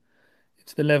rate,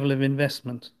 it's the level of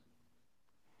investment.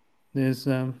 There's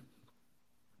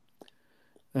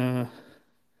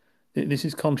this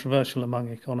is controversial among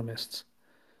economists,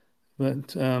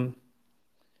 but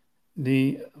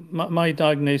my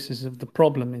diagnosis of the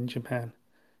problem in Japan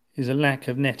is a lack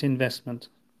of net investment.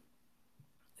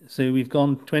 So we've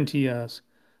gone 20 years,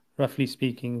 roughly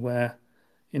speaking, where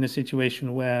in a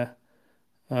situation where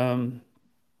the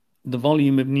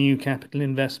volume of new capital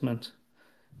investment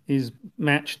is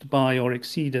matched by or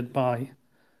exceeded by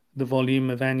the volume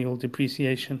of annual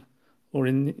depreciation, or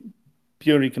in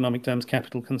pure economic terms,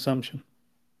 capital consumption.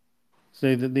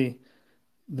 So that the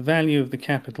value of the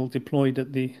capital deployed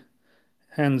at the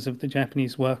hands of the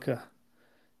Japanese worker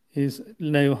is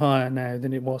no higher now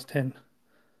than it was 10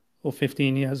 or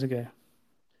 15 years ago.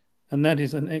 And that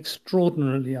is an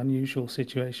extraordinarily unusual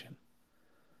situation.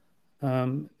 There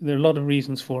are a lot of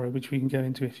reasons for it, which we can go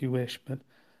into if you wish, but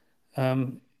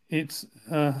it's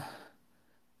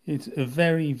it's a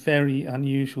very, very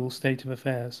unusual state of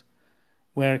affairs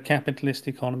where a capitalist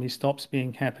economy stops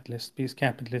being capitalist because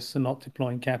capitalists are not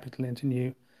deploying capital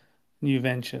into new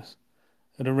ventures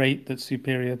at a rate that's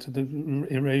superior to the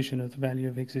erosion of the value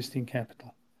of existing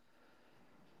capital.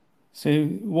 So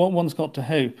what one's got to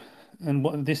hope, and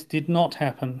what this did not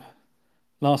happen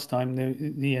last time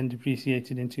the yen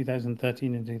depreciated in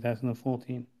 2013 and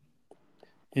 2014,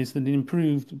 is that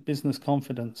improved business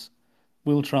confidence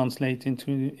will translate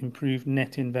into improved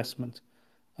net investment.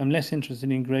 I'm less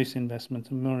interested in gross investment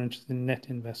and more interested in net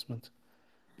investment,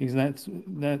 because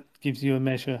that gives you a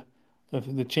measure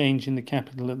of the change in the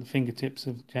capital at the fingertips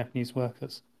of Japanese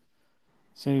workers.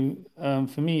 So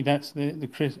for me, that's the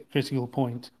critical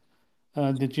point.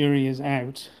 The jury is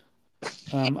out.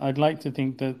 I'd like to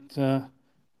think that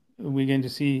we're going to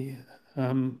see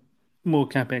more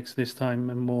capex this time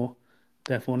and more,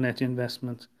 therefore, net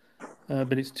investment.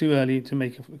 But it's too early to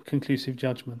make a conclusive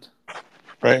judgment.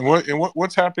 Right, and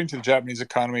what's happening to the Japanese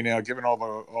economy now, given all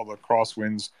the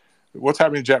crosswinds? What's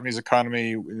happening to the Japanese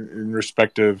economy in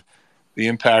respect of the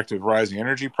impact of rising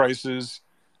energy prices,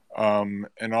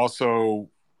 and also,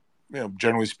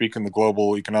 generally speaking, the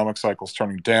global economic cycle is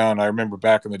turning down. I remember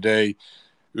back in the day,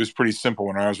 it was pretty simple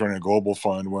when I was running a global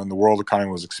fund. When the world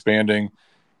economy was expanding,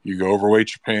 you go overweight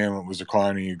Japan. When it was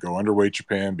declining, you go underweight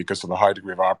Japan because of the high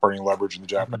degree of operating leverage in the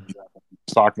Japanese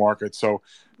stock market. So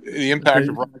the impact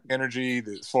of rising energy,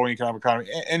 the slowing economy,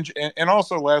 and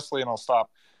also, lastly, and I'll stop,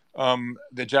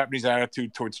 the Japanese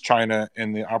attitude towards China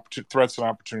and the threats and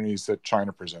opportunities that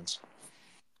China presents.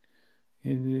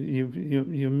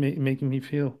 You're making me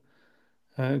feel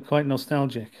quite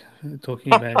nostalgic,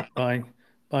 talking about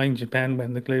buying Japan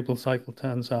when the global cycle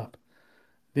turns up.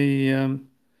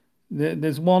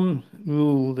 There's one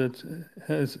rule that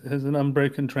has an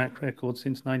unbroken track record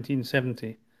since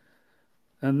 1970,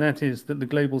 and that is that the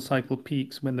global cycle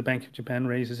peaks when the Bank of Japan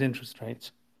raises interest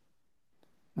rates.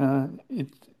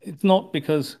 It's not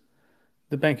because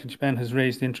the Bank of Japan has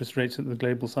raised interest rates that the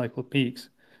global cycle peaks.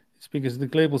 It's because the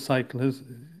global cycle has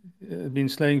been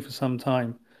slowing for some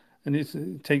time, and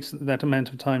it takes that amount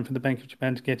of time for the Bank of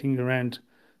Japan to getting around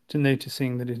to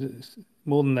noticing that it is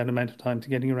more than that amount of time to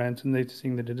getting around to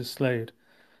noticing that it has slowed.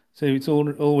 So it's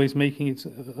always making its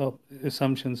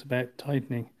assumptions about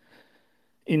tightening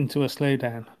into a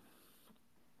slowdown.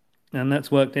 And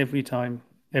that's worked every time,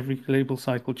 every global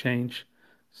cycle change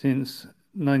since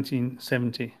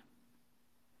 1970.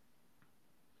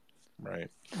 Right.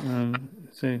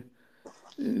 So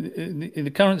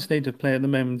the current state of play at the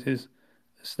moment is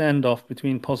a standoff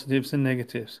between positives and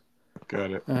negatives.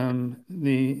 Got it.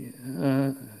 The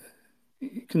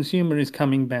consumer is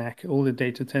coming back. All the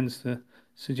data tends to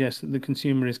suggest that the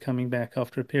consumer is coming back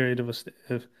after a period of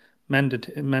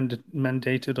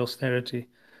mandated austerity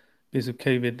because of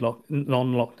COVID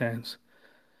non-lockdowns.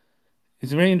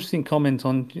 It's a very interesting comment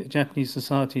on Japanese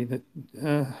society that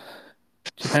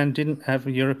Japan didn't have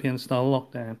a European-style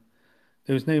lockdown.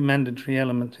 There was no mandatory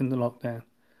element in the lockdown,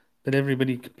 but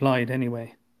everybody complied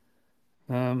anyway.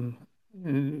 One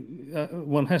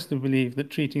has to believe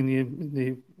that treating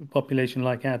the population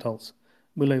like adults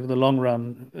will, over the long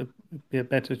run, be a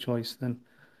better choice than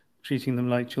treating them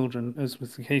like children, as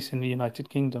was the case in the United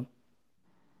Kingdom.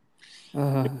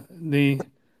 As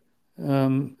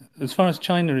far as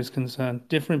China is concerned,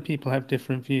 different people have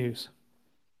different views.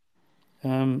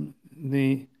 When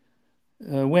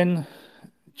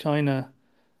China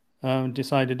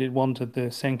decided it wanted the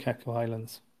Senkaku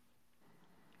Islands,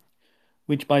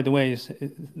 which, by the way, is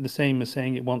the same as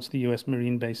saying it wants the US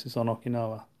Marine bases on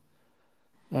Okinawa.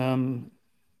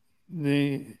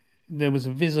 There was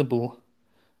a visible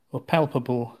or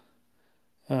palpable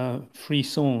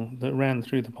frisson that ran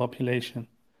through the population.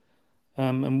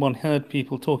 And one heard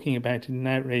people talking about it in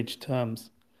outraged terms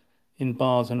in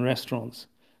bars and restaurants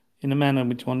in a manner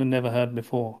which one had never heard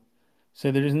before.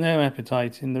 So there is no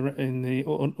appetite among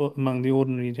the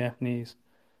ordinary Japanese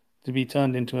to be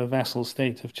turned into a vassal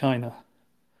state of China.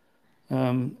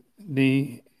 Then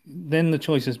the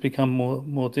choices become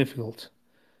more difficult.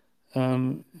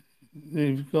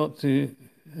 They've got the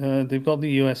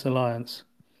US alliance,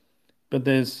 but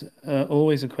there's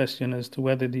always a question as to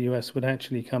whether the US would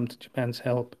actually come to Japan's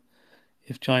help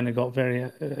if China got very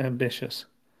ambitious.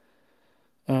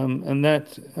 And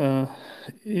that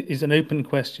is an open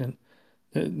question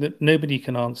that nobody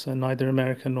can answer, neither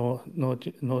America nor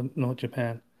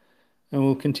Japan. And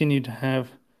we'll continue to have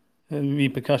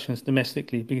repercussions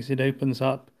domestically, because it opens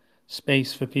up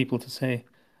space for people to say,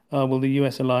 oh, well, the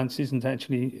US alliance isn't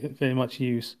actually very much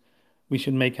use. We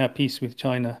should make our peace with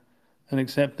China and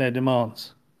accept their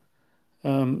demands.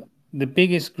 The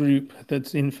biggest group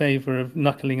that's in favor of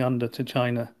knuckling under to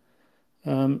China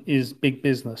is big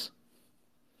business,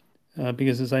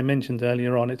 because, as I mentioned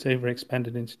earlier on, it's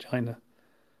overexpanded into China.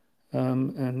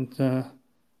 And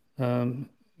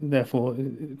therefore,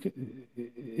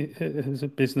 it has a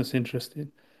business interest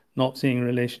in not seeing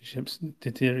relationships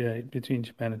deteriorate between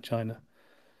Japan and China.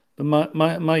 But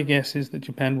my guess is that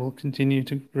Japan will continue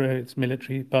to grow its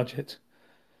military budget.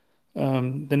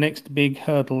 The next big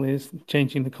hurdle is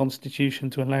changing the constitution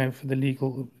to allow for the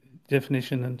legal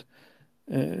definition and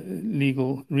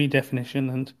legal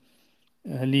redefinition and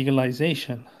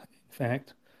legalization, in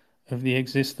fact, of the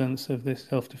existence of the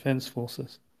self-defense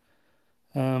forces.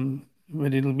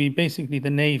 But it'll be basically the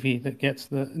Navy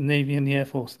and the Air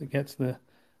Force that gets the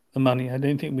money. I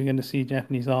don't think we're going to see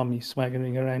Japanese army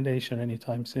swaggering around Asia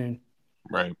anytime soon.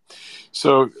 Right.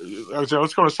 So let's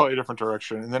go in a slightly different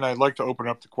direction. And then I'd like to open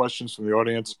up to questions from the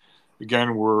audience.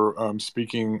 Again, we're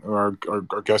speaking, our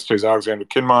guest today is Alexander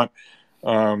Kinmont.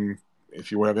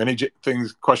 If you have any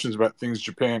questions about things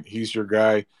Japan, he's your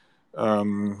guy.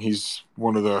 He's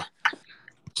one of the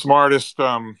smartest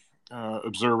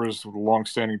observers with a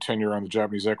long-standing tenure on the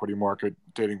Japanese equity market,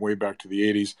 dating way back to the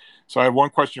 80s. So I have one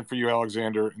question for you,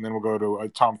 Alexander, and then we'll go to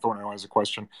Tom Thornton, who has a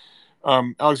question.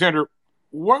 Alexander,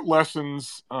 what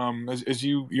lessons, as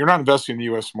you're not investing in the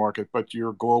U.S. market, but you're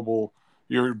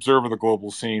observer of the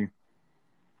global scene,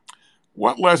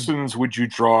 what lessons would you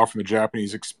draw from the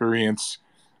Japanese experience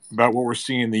about what we're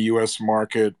seeing in the U.S.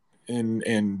 market,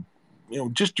 and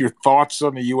just your thoughts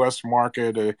on the U.S.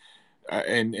 market?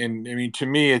 And I mean, to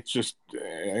me, it's just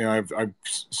I've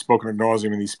spoken ad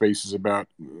nauseum in these spaces about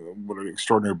what an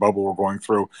extraordinary bubble we're going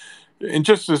through. And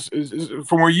just as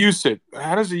from where you sit,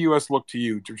 how does the U.S. look to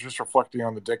you, just reflecting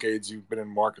on the decades you've been in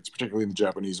markets, particularly in the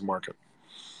Japanese market?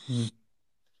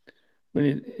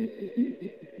 Well,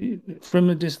 from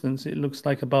a distance, it looks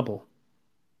like a bubble.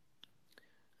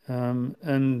 And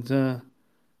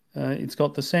it's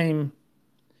got the same.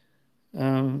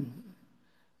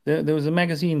 There was a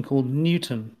magazine called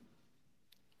Newton,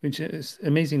 which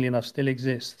amazingly enough still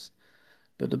exists.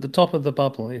 But at the top of the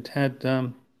bubble, it had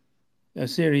a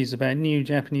series about new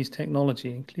Japanese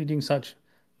technology, including such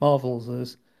marvels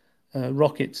as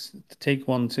rockets to take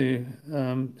one to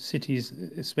cities,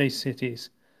 space cities,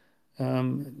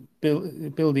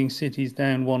 building cities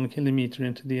down 1 kilometer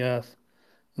into the earth,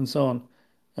 and so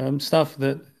on. Stuff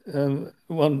that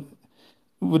one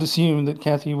would assume that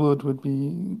Cathy Wood would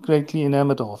be greatly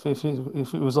enamored of if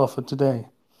it was offered today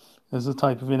as a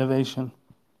type of innovation.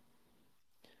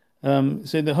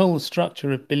 So the whole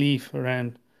structure of belief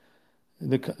around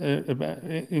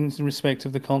in respect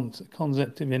of the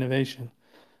concept of innovation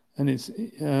and its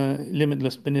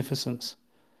limitless beneficence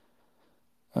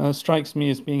strikes me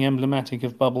as being emblematic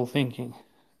of bubble thinking.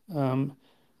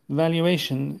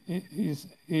 Valuation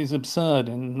is absurd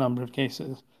in a number of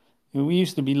cases. We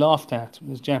used to be laughed at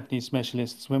as Japanese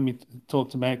specialists when we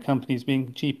talked about companies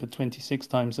being cheap at 26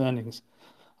 times earnings.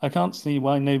 I can't see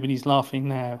why nobody's laughing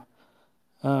now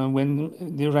when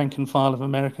the rank and file of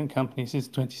American companies is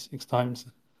 26 times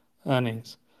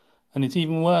earnings. And it's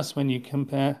even worse when you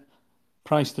compare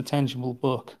price to tangible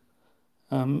book.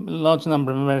 A large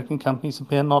number of American companies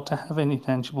appear not to have any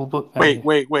tangible book value.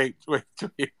 Wait.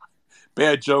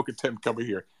 Bad joke attempt coming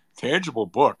here. Tangible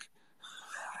book.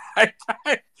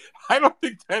 I don't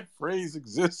think that phrase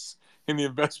exists in the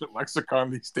investment lexicon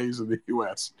these days in the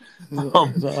U.S.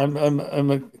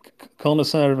 I'm a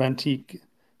connoisseur of antique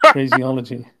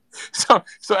phraseology. So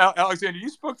Alexander, you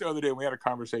spoke the other day, and we had a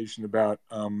conversation about,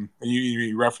 and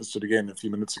you referenced it again a few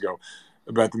minutes ago,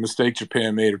 about the mistake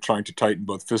Japan made of trying to tighten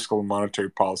both fiscal and monetary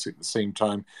policy at the same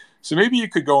time. So maybe you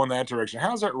could go in that direction.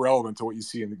 How is that relevant to what you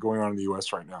see going on in the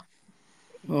U.S. right now?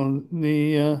 Well,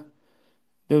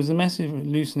 there was a massive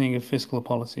loosening of fiscal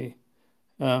policy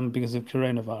because of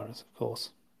coronavirus, of course.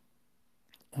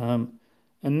 And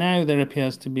now there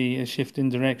appears to be a shift in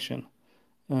direction.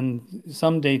 And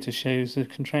some data shows a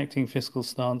contracting fiscal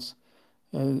stance,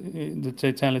 the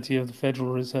totality of the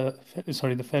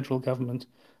the federal government,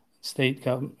 state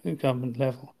government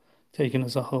level, taken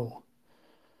as a whole.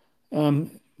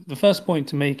 The first point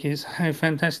to make is how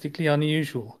fantastically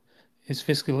unusual is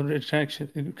fiscal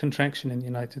contraction in the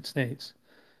United States.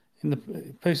 In the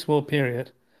post-war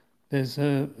period, there's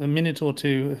a minute or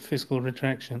two of fiscal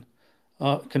contraction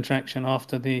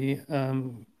after the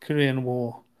Korean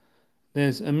War.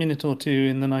 There's a minute or two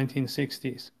in the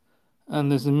 1960s,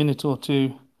 and there's a minute or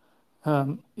two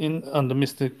under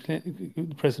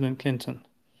President Clinton.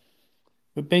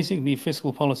 But basically,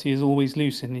 fiscal policy is always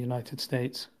loose in the United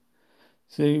States.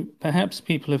 So perhaps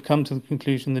people have come to the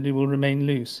conclusion that it will remain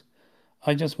loose.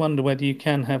 I just wonder whether you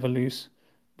can have a loose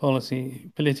policy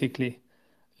politically,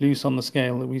 loose on the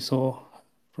scale that we saw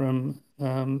from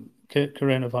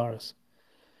coronavirus.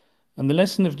 And the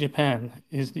lesson of Japan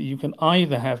is that you can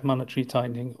either have monetary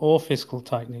tightening or fiscal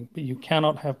tightening, but you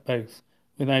cannot have both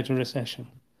without a recession.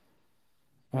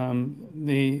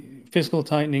 The fiscal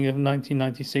tightening of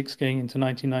 1996 going into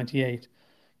 1998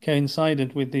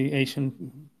 coincided with the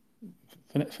Asian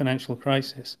financial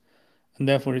crisis, and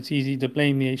therefore it's easy to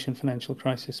blame the Asian financial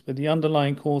crisis. But the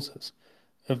underlying causes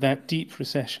of that deep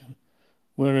recession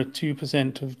were a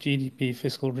 2% of GDP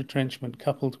fiscal retrenchment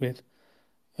coupled with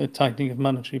a tightening of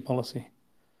monetary policy.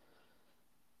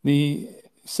 The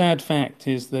sad fact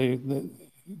is, though, that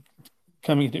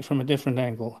coming at it from a different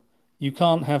angle, you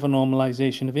can't have a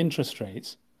normalization of interest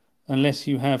rates unless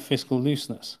you have fiscal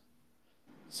looseness.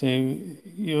 So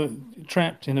you're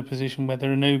trapped in a position where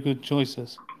there are no good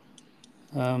choices.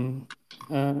 But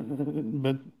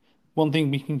one thing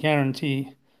we can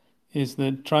guarantee is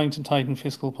that trying to tighten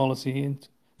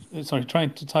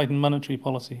monetary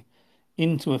policy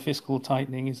into a fiscal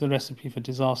tightening is a recipe for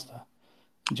disaster.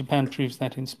 Japan proves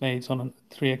that in spades on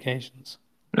 3 occasions.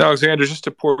 Alexander, just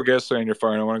to pour gasoline on your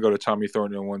fire, and I want to go to Tommy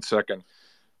Thornton in 1 second.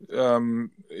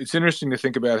 It's interesting to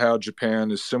think about how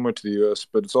Japan is similar to the U.S.,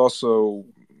 but it's also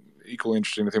equally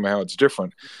interesting to think about how it's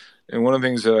different. And one of the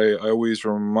things that I always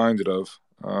reminded of,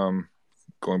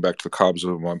 going back to the cobs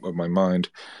of my mind,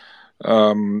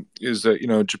 is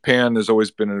that Japan has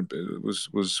always been was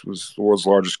the world's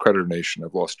largest creditor nation.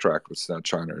 I've lost track. It's not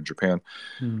China or Japan.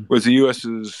 Whereas the U.S.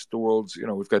 is the world's.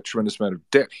 We've got a tremendous amount of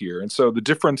debt here, and so the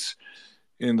difference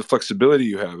in the flexibility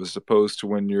you have as opposed to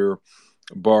when you're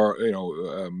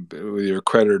with your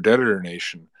creditor debtor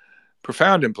nation,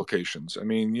 profound implications. I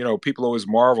mean, people always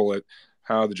marvel at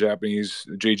how the Japanese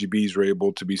JGBs were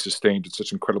able to be sustained at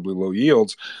such incredibly low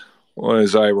yields. Well,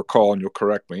 as I recall, and you'll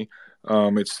correct me,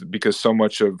 it's because so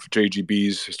much of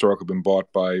JGBs historically been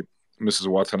bought by Mrs.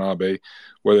 Watanabe,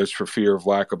 whether it's for fear of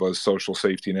lack of a social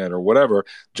safety net or whatever.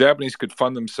 Japanese could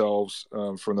fund themselves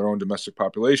from their own domestic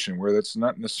population, where that's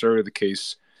not necessarily the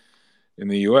case in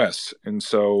the U.S. And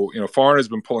so, foreigners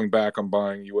have been pulling back on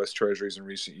buying U.S. treasuries in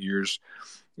recent years,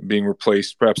 being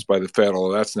replaced perhaps by the Fed,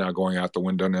 although that's now going out the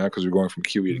window now because we're going from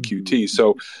QE to QT.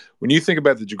 So when you think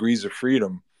about the degrees of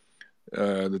freedom,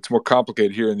 that's more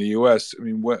complicated here in the U.S. I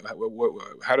mean,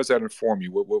 how does that inform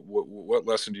you? What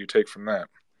lesson do you take from that?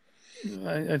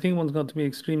 I think one's got to be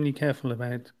extremely careful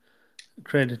about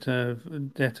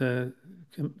creditor-debtor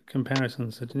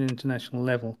comparisons at an international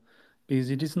level,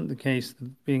 because it isn't the case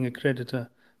that being a creditor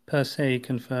per se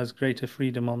confers greater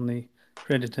freedom on the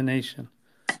creditor nation.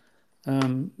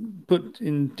 Put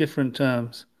in different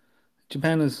terms,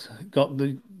 Japan has got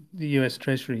the US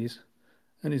treasuries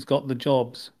and it's got the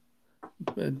jobs,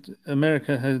 but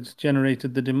America has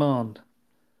generated the demand.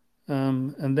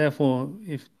 And therefore,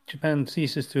 if Japan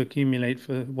ceases to accumulate,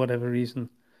 for whatever reason,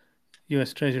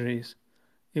 US treasuries,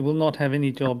 it will not have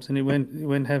any jobs and it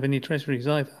won't have any treasuries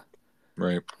either.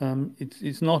 Right.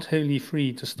 It's not wholly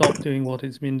free to stop doing what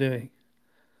it's been doing.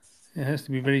 It has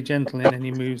to be very gentle in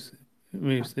any moves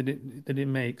that it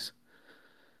makes.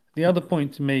 The other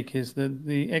point to make is that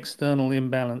the external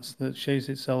imbalance that shows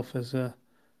itself as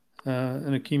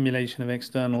an accumulation of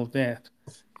external debt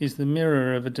is the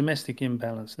mirror of a domestic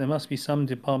imbalance. There must be some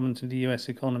department of the US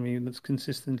economy that's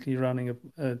consistently running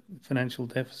a financial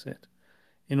deficit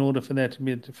in order for there to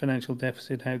be a financial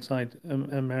deficit outside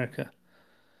America.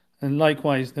 And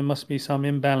likewise, there must be some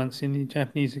imbalance in the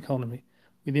Japanese economy,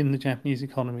 within the Japanese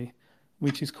economy,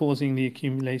 which is causing the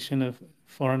accumulation of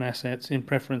foreign assets in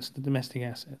preference to domestic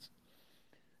assets.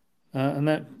 And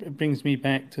that brings me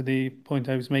back to the point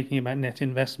I was making about net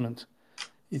investment.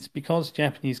 It's because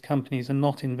Japanese companies are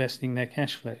not investing their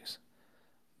cash flows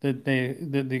that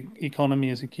the economy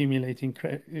is accumulating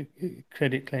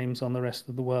credit claims on the rest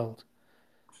of the world.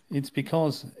 It's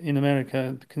because in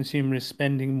America the consumer is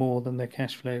spending more than their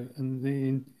cash flow, and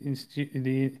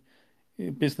the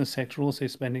business sector also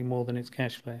spending more than its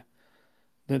cash flow,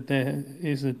 that there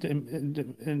is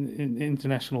an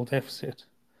international deficit.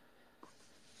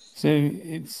 So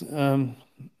it's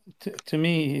to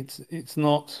me it's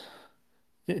not.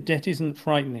 Debt isn't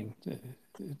frightening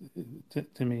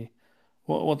to me.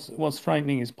 What's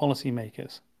frightening is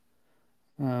policymakers,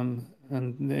 and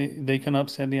they can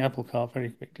upset the apple cart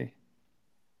very quickly.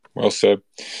 Well said.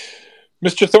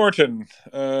 Mr. Thornton,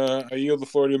 I yield the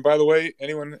floor to you. And by the way,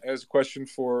 anyone has a question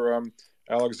for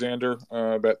Alexander,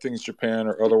 about things Japan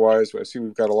or otherwise. I see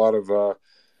we've got a lot of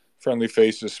friendly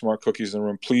faces, smart cookies in the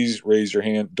room. Please raise your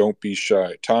hand. Don't be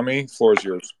shy. Tommy, floor is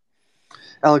yours.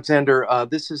 Alexander,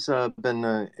 this has been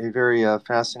a very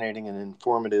fascinating and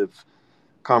informative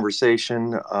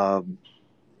conversation. The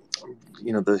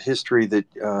history that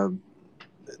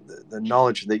the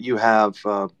knowledge that you have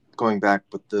going back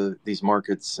with these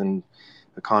markets and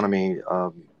economy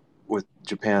with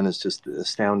Japan is just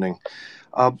astounding.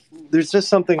 There's just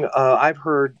something I've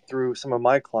heard through some of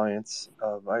my clients.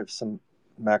 I have some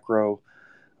macro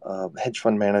hedge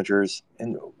fund managers,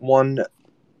 and one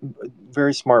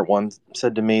very smart one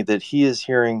said to me that he is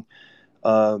hearing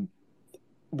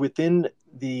within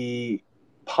the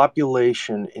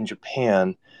population in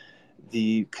Japan,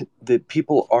 the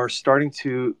people are starting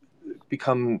to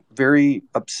become very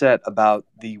upset about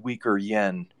the weaker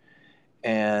yen,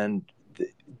 and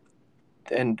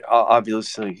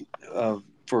obviously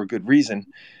for a good reason.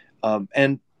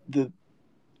 And the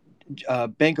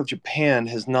Bank of Japan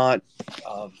has not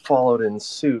followed in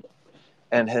suit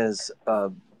and has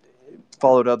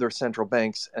followed other central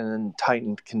banks and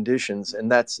tightened conditions,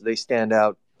 and they stand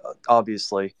out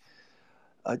obviously.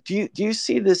 Do you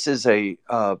see this as a?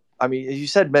 I mean, you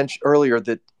mentioned earlier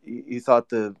that you thought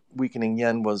the weakening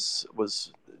yen was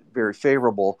very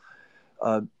favorable.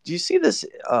 Do you see this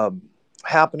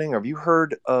happening? Have you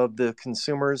heard of the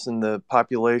consumers and the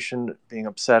population being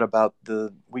upset about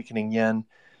the weakening yen?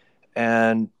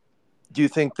 And do you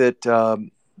think that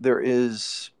there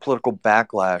is political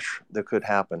backlash that could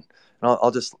happen? And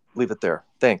I'll just leave it there.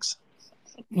 Thanks.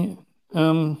 Yeah.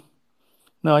 No,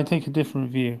 I take a different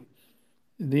view.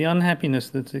 The unhappiness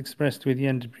that's expressed with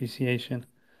yen depreciation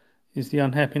is the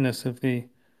unhappiness of the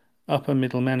upper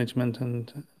middle management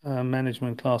and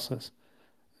management classes,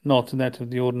 not that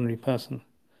of the ordinary person.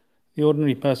 The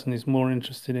ordinary person is more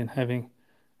interested in having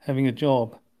a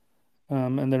job,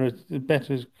 and there is a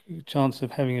better chance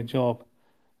of having a job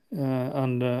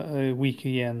under a weaker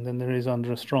yen than there is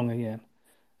under a stronger yen.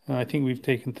 I think we've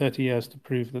taken 30 years to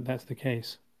prove that that's the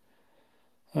case.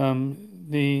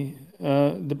 The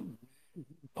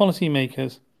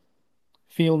policymakers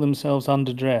feel themselves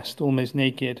underdressed, almost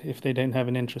naked, if they don't have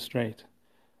an interest rate.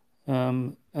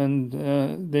 And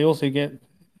they also get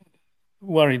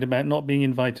worried about not being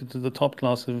invited to the top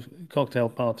class of cocktail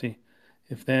party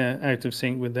if they're out of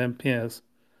sync with their peers.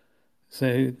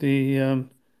 So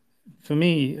for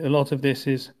me, a lot of this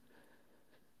is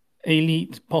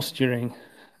elite posturing,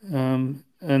 and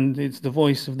it's the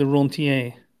voice of the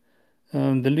rentier.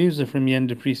 The loser from yen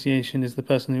depreciation is the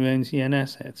person who owns yen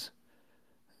assets,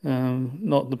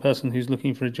 not the person who's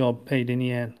looking for a job paid in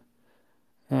yen.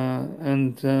 I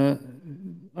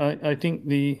think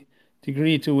the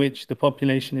degree to which the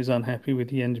population is unhappy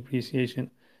with yen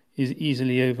depreciation is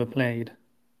easily overplayed.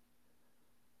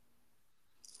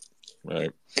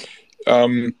 Right.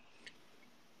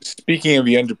 Speaking of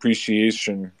yen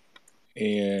depreciation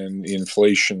and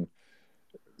inflation,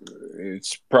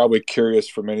 it's probably curious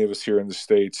for many of us here in the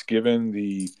States, given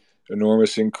the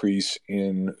enormous increase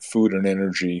in food and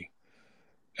energy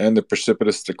and the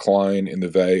precipitous decline in the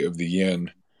value of the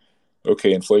yen.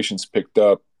 Okay, inflation's picked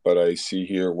up, but I see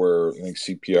here where I think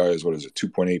CPI is,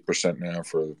 2.8% now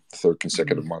for the third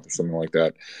consecutive month or something like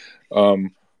that.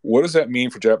 What does that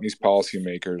mean for Japanese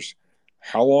policymakers?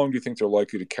 How long do you think they're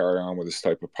likely to carry on with this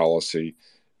type of policy?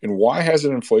 And why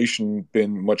hasn't inflation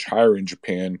been much higher in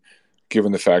Japan,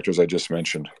 given the factors I just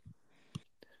mentioned?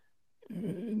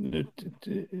 The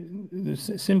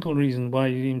simple reason why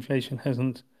the inflation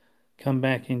hasn't come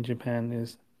back in Japan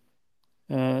is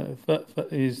that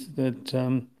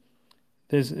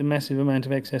there's a massive amount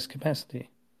of excess capacity.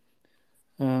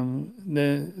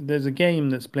 There's a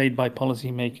game that's played by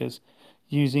policymakers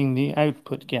using the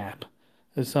output gap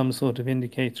as some sort of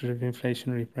indicator of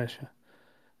inflationary pressure.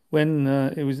 When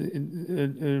it was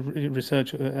a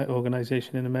research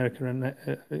organization in America, and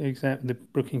the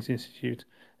Brookings Institute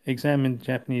examined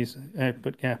Japanese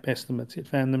output gap estimates, it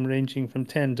found them ranging from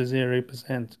 10 to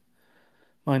 0%,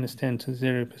 minus 10 to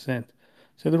 0%.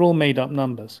 So they're all made up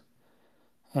numbers.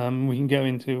 We can go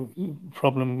into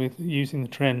problem with using the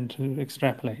trend to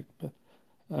extrapolate, but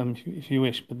if you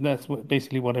wish. But that's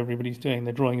basically what everybody's doing.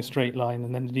 They're drawing a straight line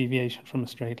and then a deviation from a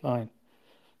straight line.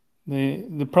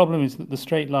 The problem is that the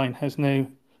straight line has no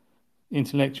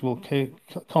intellectual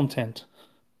content.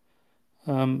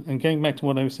 And going back to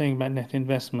what I was saying about net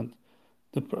investment,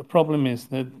 the problem is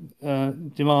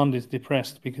that demand is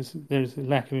depressed because there's a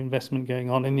lack of investment going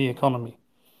on in the economy.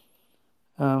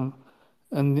 But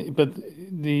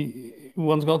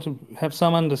one's got to have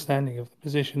some understanding of the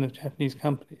position of Japanese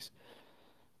companies,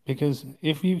 because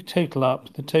if you total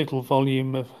up the total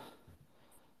volume of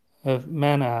of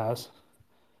man hours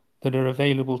that are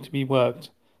available to be worked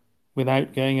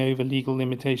without going over legal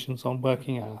limitations on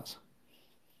working hours,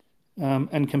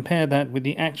 and compare that with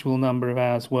the actual number of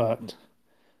hours worked.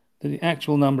 The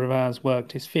actual number of hours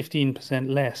worked is 15%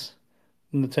 less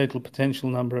than the total potential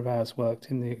number of hours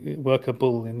worked in the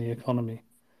workable in the economy.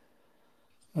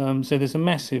 So there's a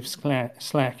massive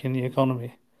slack in the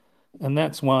economy, and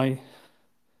that's why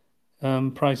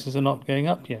prices are not going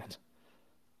up yet.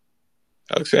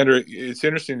 Alexander, it's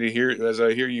interesting to hear as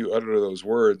I hear you utter those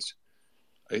words.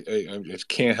 I just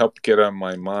can't help but get on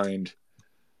my mind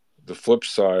the flip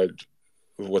side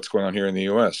of what's going on here in the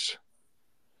U.S.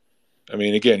 I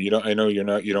mean, again, I know you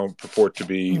don't purport to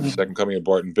be the second coming of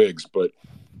Barton Biggs, but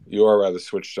you are rather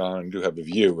switched on and do have a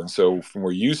view. And so, from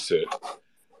where you sit,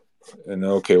 and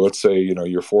okay, let's say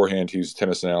your forehand, to use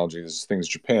tennis analogy, is things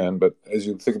Japan, but as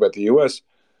you think about the U.S.,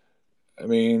 I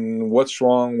mean, what's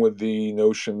wrong with the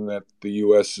notion that the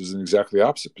U.S. is in exactly the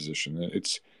opposite position?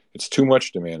 It's too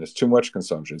much demand, it's too much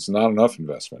consumption, it's not enough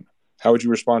investment. How would you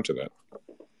respond to that?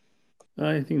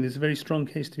 I think there's a very strong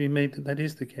case to be made that that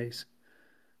is the case.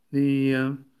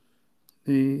 The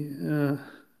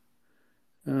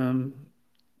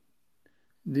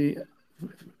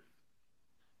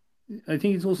I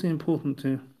think it's also important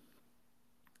to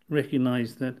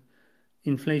recognize that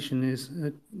inflation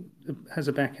has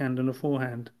a backhand and a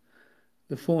forehand.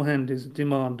 The forehand is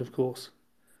demand, of course,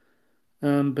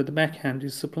 but the backhand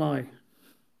is supply,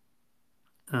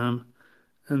 and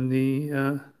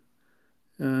the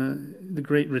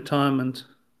great retirement,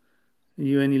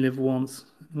 you only live once,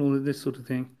 and all of this sort of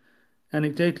thing,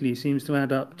 anecdotally seems to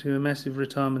add up to a massive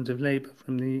retirement of labour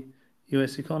from the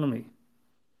US economy,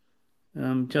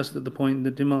 just at the point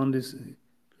that demand is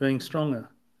growing stronger.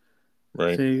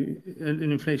 Right. So an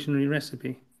inflationary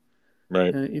recipe.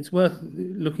 Right. It's worth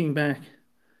looking back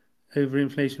over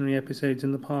inflationary episodes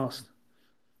in the past,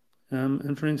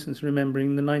 and for instance,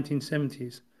 remembering the 1970s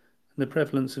and the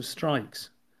prevalence of strikes,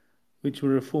 which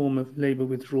were a form of labour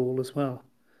withdrawal as well.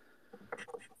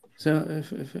 So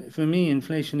for me,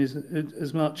 inflation is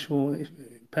as much or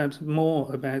perhaps more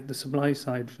about the supply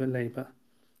side for labour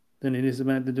than it is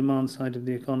about the demand side of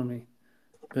the economy.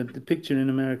 But the picture in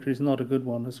America is not a good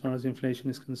one as far as inflation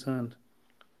is concerned.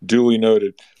 Duly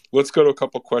noted. Let's go to a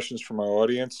couple questions from our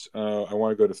audience. I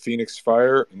want to go to Phoenix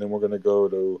Fire, and then we're going to go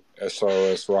to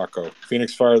SRS Rocco.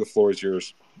 Phoenix Fire, the floor is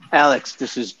yours. Alex,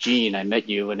 this is Gene. I met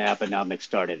you when Abenomics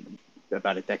started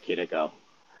about a decade ago.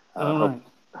 Right.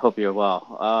 Hope you're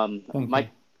well. Thank you.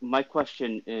 My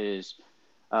question is,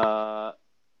 what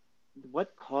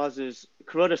causes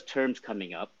Kuroda's terms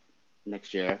coming up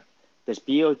next year? Does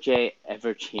BOJ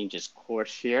ever change its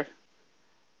course here?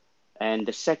 And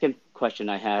the second question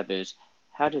I have is,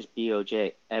 how does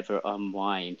BOJ ever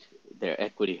unwind their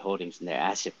equity holdings and their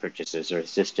asset purchases, or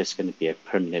is this just going to be a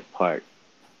permanent part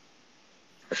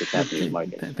of the Japanese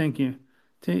market? Thank you.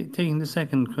 Taking the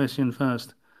second question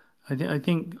first, I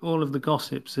think all of the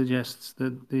gossip suggests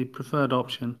that the preferred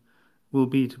option will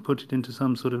be to put it into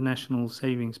some sort of national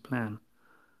savings plan,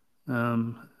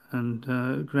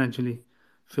 and gradually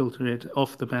filter it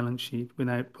off the balance sheet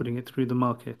without putting it through the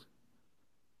market.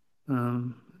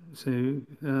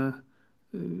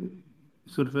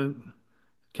 Sort of a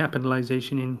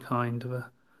capitalization in kind of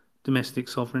a domestic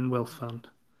sovereign wealth fund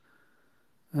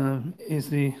is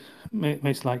the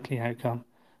most likely outcome.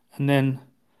 And then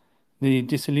the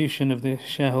dissolution of the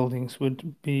shareholdings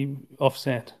would be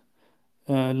offset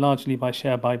largely by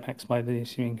share buybacks by the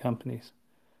issuing companies.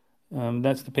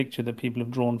 That's the picture that people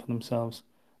have drawn for themselves.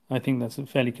 I think that's a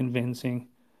fairly convincing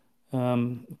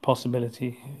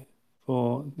possibility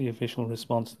for the official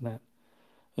response to that.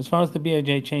 As far as the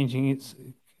BOJ changing its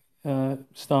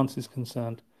stance is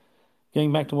concerned,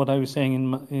 going back to what I was saying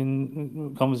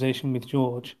in conversation with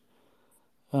George,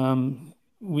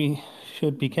 we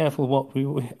should be careful what we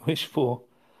wish for.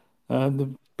 The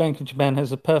Bank of Japan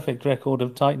has a perfect record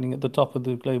of tightening at the top of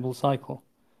the global cycle.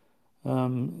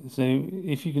 So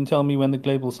if you can tell me when the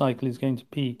global cycle is going to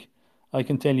peak, I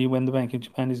can tell you when the Bank of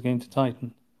Japan is going to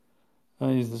tighten.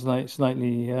 Is the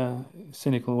slightly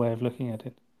cynical way of looking at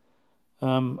it.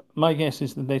 My guess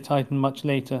is that they tighten much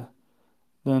later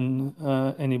than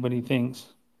anybody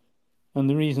thinks. And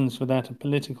the reasons for that are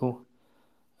political.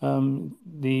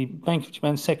 The Bank of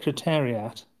Japan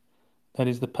Secretariat, that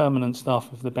is the permanent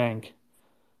staff of the bank,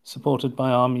 supported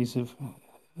by armies of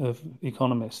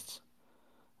economists,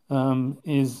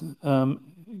 is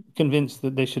convinced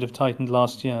that they should have tightened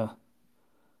last year.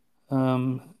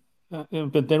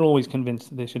 But they're always convinced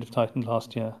that they should have tightened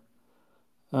last year.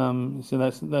 So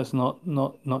that's not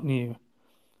new.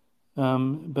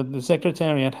 But the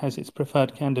Secretariat has its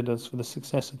preferred candidates for the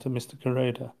successor to Mr.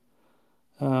 Kuroda.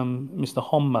 Mr.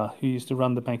 Honma, who used to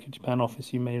run the Bank of Japan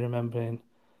office, you may remember in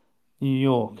New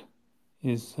York,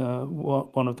 is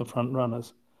one of the front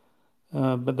runners.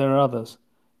 But there are others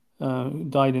who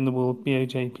died in the war,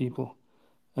 BOJ people.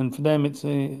 And for them, it's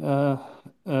a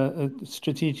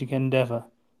strategic endeavor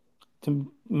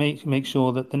to make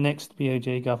sure that the next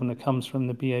BOJ governor comes from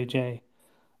the BOJ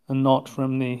and not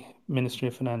from the Ministry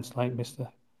of Finance like Mr.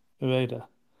 Kuroda.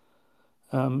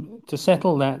 To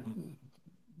settle that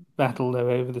battle, though,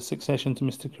 over the succession to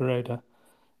Mr. Kuroda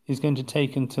is going to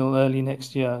take until early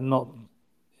next year, not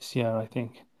this year, I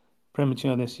think,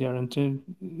 premature this year. And to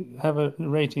have a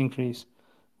rate increase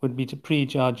would be to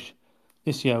prejudge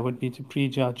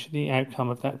the outcome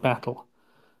of that battle.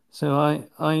 So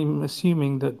I'm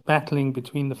assuming that battling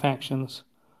between the factions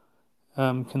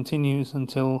continues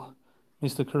until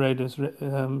Mr. Kuroda's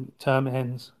term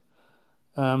ends,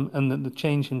 and that the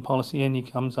change in policy only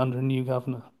comes under a new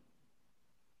governor.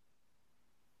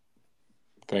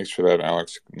 Thanks for that,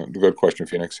 Alex. Good question,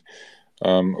 Phoenix.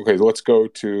 Okay, let's go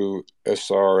to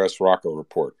SRS Rocco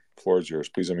report. The floor is yours.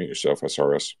 Please unmute yourself,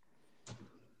 SRS.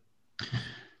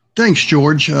 Thanks,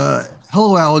 George.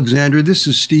 Hello, Alexander. This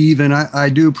is Steve, and I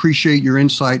do appreciate your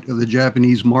insight of the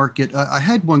Japanese market. I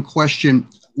had one question.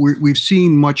 We've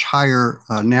seen much higher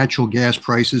natural gas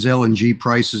prices, LNG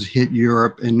prices hit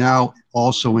Europe, and now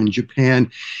also in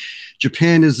Japan.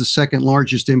 Japan is the second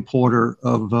largest importer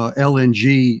of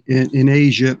LNG in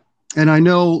Asia. And I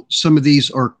know some of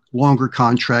these are longer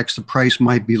contracts, the price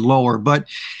might be lower, but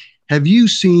have you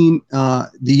seen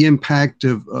the impact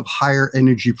of higher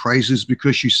energy prices,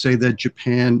 because you say that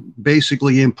Japan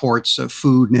basically imports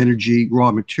food and energy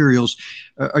raw materials?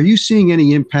 Are you seeing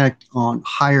any impact on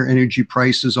higher energy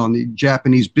prices on the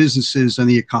Japanese businesses and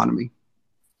the economy?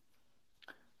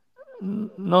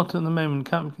 Not at the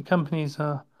moment. Companies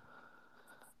are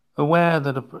aware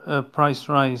that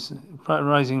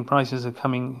rising prices have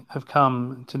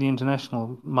come to the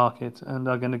international market and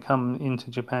are going to come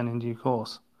into Japan in due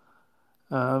course.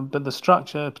 But the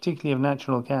structure, particularly of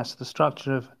natural gas, the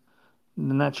structure of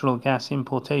the natural gas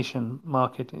importation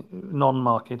market,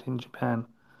 non-market in Japan,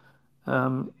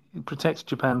 it protects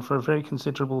Japan for a very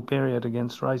considerable period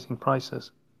against rising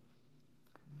prices.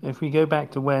 If we go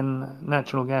back to when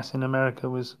natural gas in America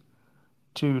was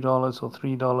 $2 or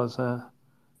 $3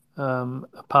 a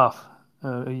puff,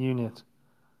 a unit,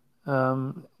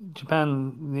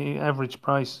 Japan, the average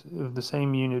price of the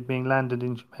same unit being landed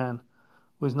in Japan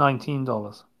was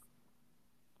 $19,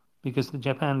 because the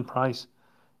Japan price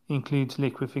includes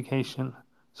gasification,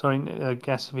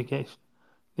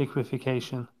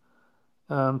 liquefaction,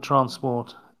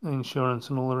 transport, insurance,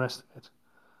 and all the rest of it.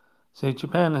 So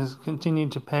Japan has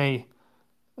continued to pay,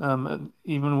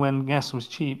 even when gas was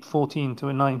cheap, $14 to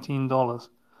 $19.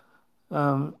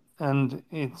 And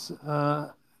it's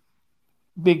a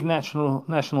big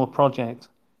national project,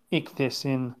 Ichthys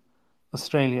in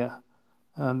Australia.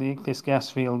 The Ichthys gas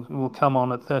field will come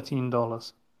on at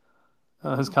 $13.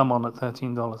 Has come on at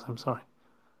 $13, I'm sorry.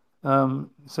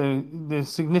 So there's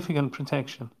significant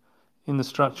protection in the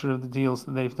structure of the deals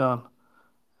that they've done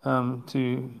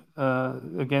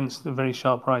against the very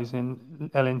sharp rise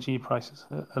in LNG prices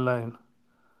alone.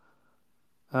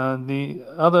 The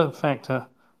other factor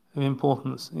of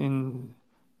importance in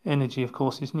energy, of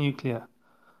course, is nuclear.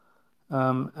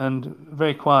 And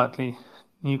very quietly,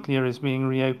 nuclear is being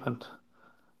reopened.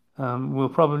 We'll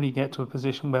probably get to a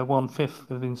position where 1/5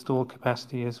 of installed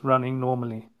capacity is running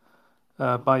normally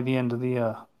by the end of the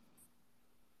year.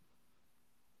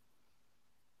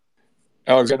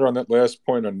 Alexander, on that last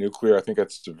point on nuclear, I think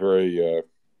that's a very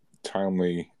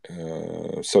timely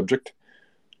subject,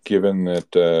 given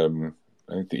that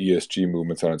I think the ESG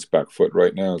movement's on its back foot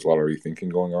right now. There's a lot of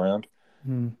rethinking going around.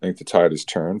 I think the tide has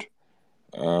turned.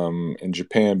 And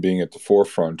Japan being at the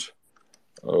forefront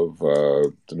of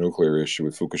the nuclear issue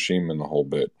with Fukushima and the whole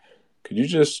bit, could you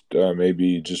just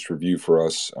maybe just review for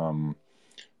us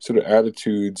sort of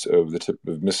attitudes of the tip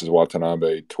of Mrs.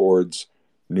 Watanabe towards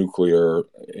nuclear,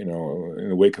 in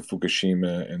the wake of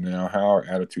Fukushima, and now how are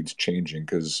attitudes changing?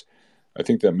 Because I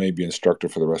think that may be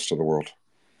instructive for the rest of the world.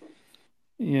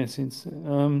 Yes, it's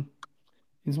one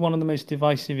of the most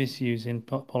divisive issues in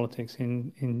politics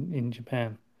in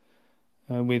Japan,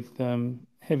 with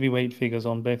heavyweight figures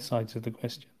on both sides of the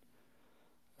question.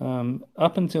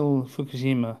 Up until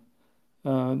Fukushima,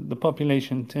 the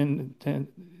population,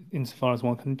 insofar as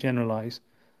one can generalize,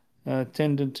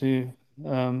 tended to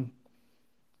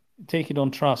take it on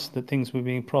trust that things were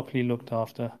being properly looked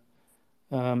after,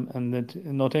 and that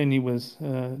not only was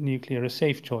nuclear a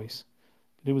safe choice,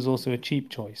 but it was also a cheap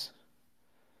choice.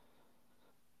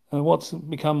 What's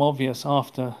become obvious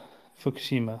after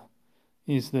Fukushima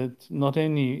is that not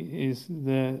only is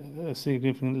there a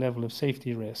significant level of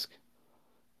safety risk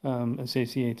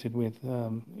associated with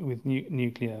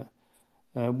nuclear,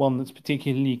 one that's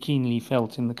particularly keenly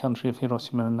felt in the country of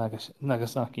Hiroshima and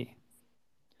Nagasaki.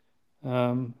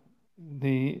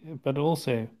 But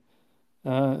also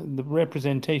the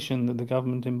representation that the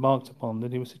government embarked upon,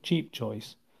 that it was a cheap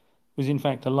choice, was in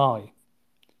fact a lie.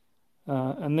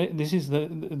 And this is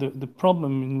the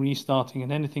problem in restarting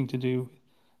and anything to do with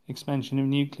expansion of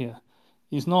nuclear,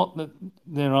 is not that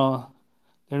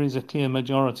there is a clear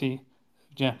majority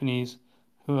of Japanese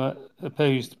who are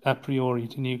opposed a priori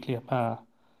to nuclear power,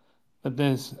 but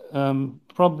there's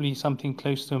probably something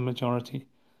close to a majority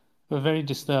who are very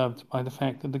disturbed by the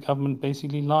fact that the government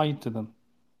basically lied to them.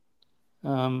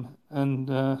 And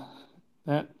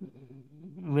that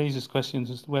raises questions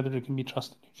as to whether it can be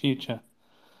trusted in future.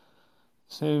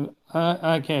 So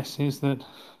our guess is that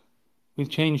with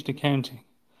changed accounting,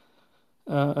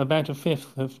 about a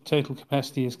fifth of total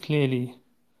capacity is clearly,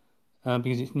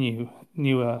 because it's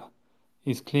newer,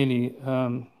 is clearly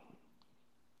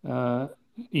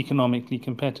economically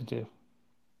competitive.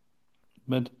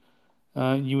 But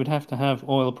you would have to have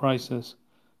oil prices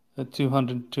at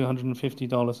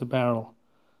 $250 a barrel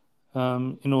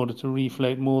in order to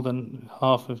refloat more than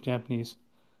half of Japanese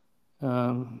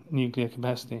nuclear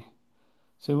capacity.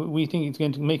 So we think it's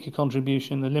going to make a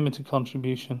contribution, a limited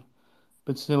contribution,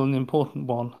 but still an important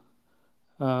one,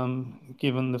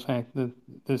 given the fact that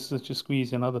there's such a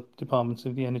squeeze in other departments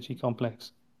of the energy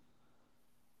complex.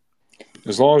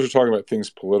 As long as you're talking about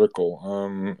things political,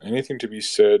 anything to be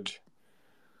said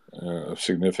of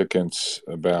significance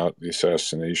about the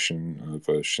assassination of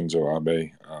Shinzo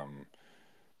Abe?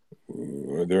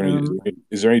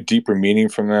 Is there any deeper meaning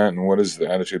from that, and what has the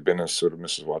attitude been of sort of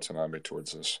Mrs. Watanabe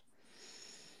towards this?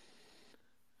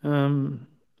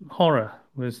 Horror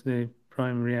was the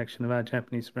prime reaction of our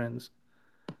Japanese friends.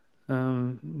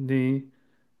 The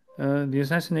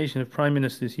assassination of prime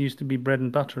ministers used to be bread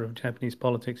and butter of Japanese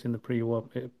politics in the pre-war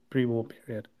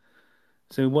period.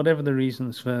 So whatever the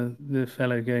reasons for the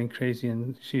fellow going crazy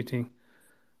and shooting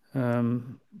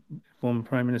former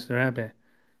Prime Minister Abe,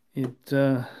 it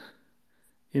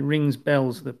rings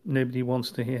bells that nobody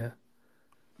wants to hear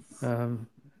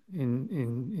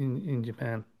in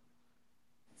Japan.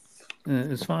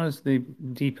 As far as the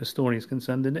deeper story is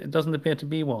concerned, it doesn't appear to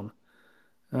be one.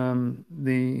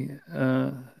 The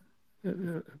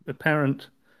apparent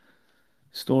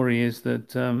story is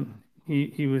that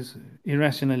he was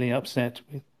irrationally upset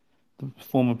with the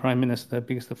former prime minister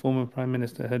because the former prime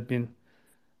minister had been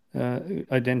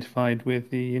identified with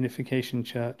the Unification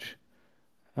Church,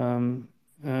 and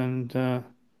the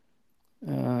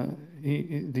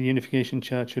Unification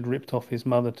Church had ripped off his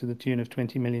mother to the tune of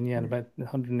 20 million yen, about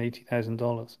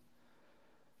 $180,000.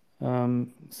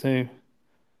 So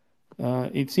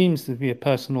it seems to be a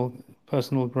personal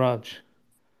grudge,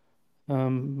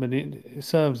 but it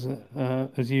serves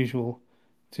as usual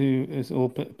as all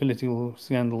political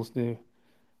scandals do,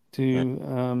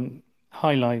 to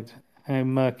highlight how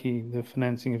murky the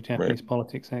financing of Japanese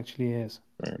politics actually is.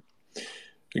 Right.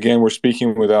 Again, we're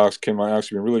speaking with Alex Kinmont. Alex,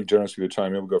 you've been really generous with your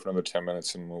time. Maybe we'll go for another 10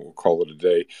 minutes and we'll call it a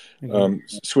day.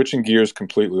 Switching gears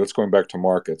completely, let's go back to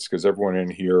markets, because everyone in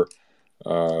here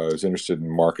is interested in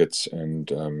markets and,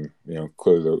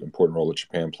 clearly the important role that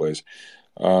Japan plays.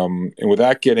 And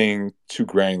without getting too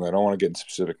granular, I don't want to get into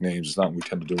specific names. It's not what we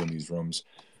tend to do in these rooms.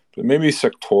 But maybe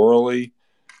sectorally,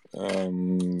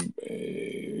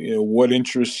 what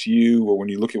interests you, or when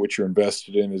you look at what you're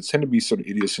invested in, it tend to be sort of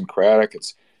idiosyncratic.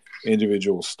 It's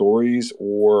individual stories,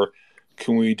 or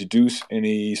can we deduce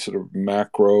any sort of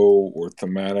macro or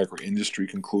thematic or industry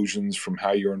conclusions from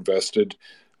how you're invested?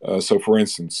 So, for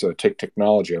instance, take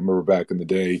technology. I remember back in the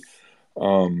day,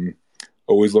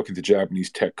 always looking to Japanese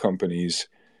tech companies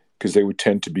because they would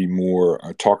tend to be more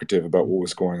talkative about what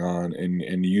was going on,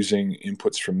 and using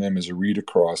inputs from them as a read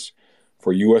across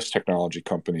for U.S. technology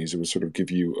companies. It would sort of give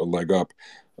you a leg up.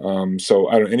 So,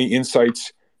 I don't know, any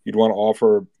insights you'd want to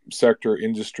offer, sector,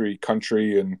 industry,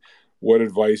 country, and what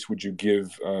advice would you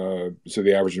give to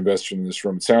the average investor in this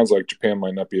room? It sounds like Japan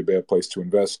might not be a bad place to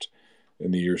invest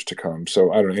in the years to come.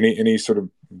 So, I don't know, any sort of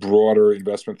broader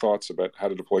investment thoughts about how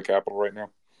to deploy capital right now?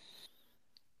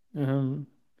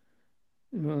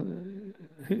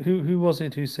 Who was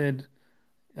it who said,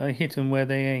 "I hit them where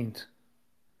they ain't"?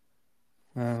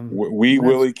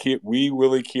 Willie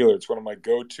Keeler. It's one of my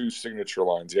go-to signature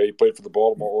lines. Yeah, he played for the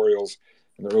Baltimore Orioles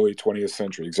in the early 20th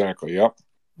century. Exactly. Yep.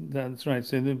 That's right.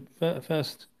 So the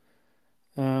first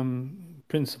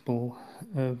principle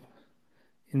of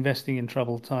investing in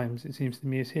troubled times, it seems to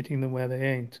me, is hitting them where they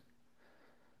ain't.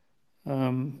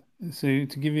 So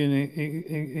to give you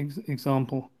an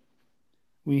example,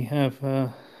 we have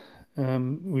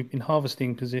we've been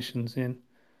harvesting positions in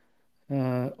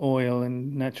oil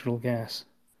and natural gas.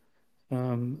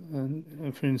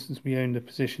 And for instance, we owned a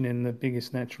position in the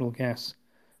biggest natural gas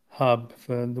hub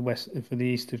for the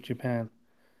east of Japan,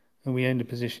 and we owned a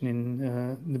position in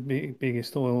the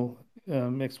biggest oil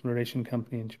exploration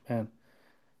company in Japan.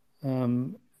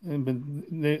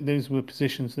 But those were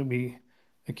positions that we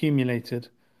accumulated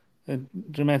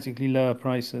at dramatically lower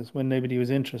prices when nobody was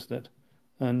interested,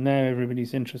 and now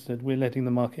everybody's interested. We're letting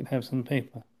the market have some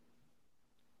paper.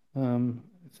 So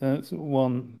that's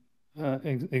one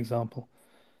example.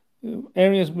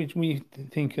 Areas which we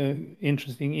think are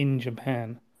interesting in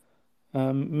Japan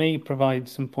may provide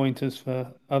some pointers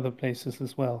for other places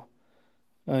as well.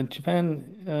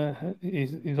 Japan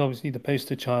is obviously the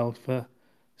poster child for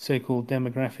so-called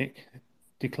demographic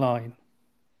decline.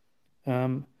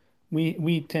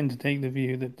 We tend to take the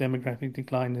view that demographic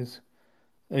decline is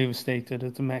overstated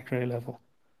at the macro level,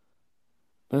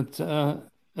 but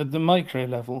at the micro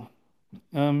level,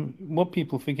 what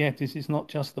people forget is it's not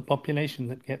just the population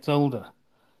that gets older;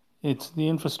 it's the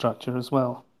infrastructure as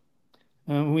well.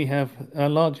 We have our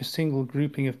largest single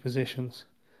grouping of positions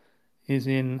is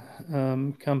in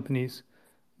companies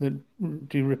that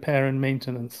do repair and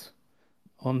maintenance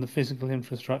on the physical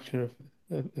infrastructure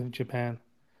of Japan.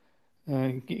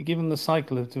 Given the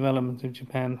cycle of development of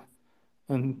Japan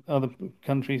and other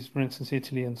countries, for instance,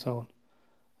 Italy and so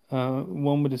on,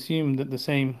 one would assume that the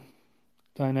same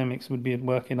dynamics would be at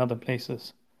work in other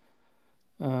places.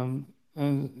 And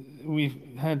we've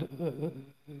had,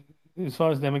 as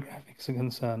far as demographics are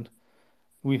concerned,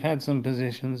 we've had some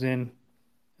positions in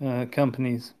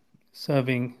companies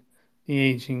serving the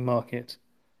aging market,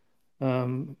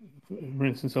 for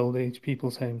instance, old age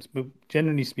people's homes. But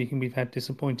generally speaking, we've had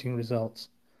disappointing results.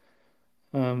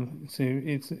 So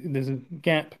there's a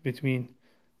gap between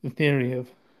the theory of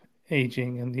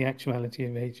aging and the actuality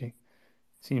of aging.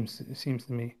 It seems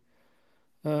to me.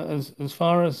 As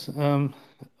far as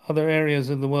other areas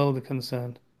of the world are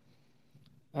concerned,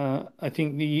 I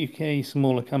think the UK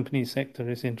smaller company sector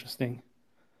is interesting.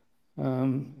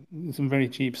 Some very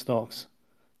cheap stocks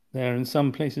there, and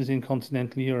some places in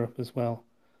continental Europe as well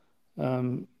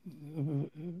have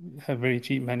very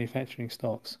cheap manufacturing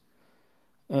stocks.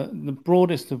 The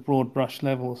broadest of broad brush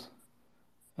levels,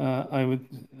 I would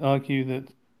argue that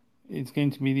it's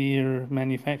going to be the era of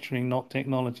manufacturing, not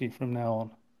technology, from now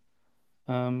on.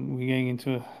 We're going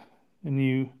into a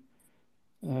new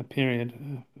period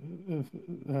of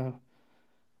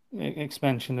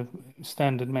expansion of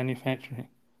standard manufacturing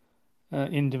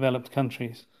in developed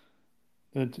countries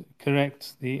that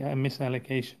corrects the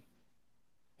misallocation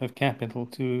of capital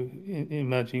to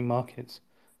emerging markets.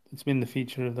 It's been the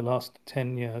feature of the last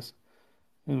 10 years,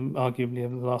 arguably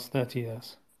over the last 30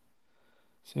 years.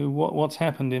 So what's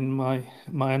happened in my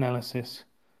analysis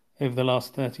over the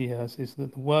last 30 years is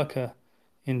that the worker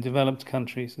in developed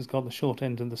countries has got the short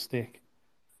end of the stick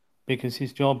because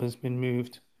his job has been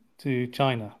moved to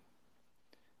China.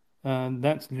 And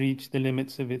that's reached the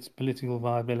limits of its political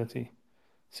viability.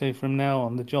 So from now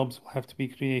on, the jobs will have to be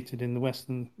created in the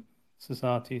Western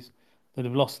societies that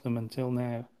have lost them until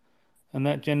now. And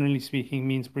that, generally speaking,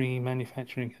 means bringing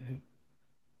manufacturing home.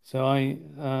 So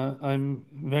I'm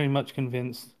very much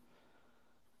convinced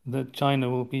that China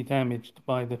will be damaged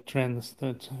by the trends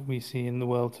that we see in the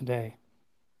world today.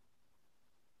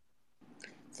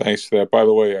 Thanks for that. By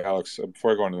the way, Alex,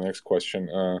 before I go on to the next question,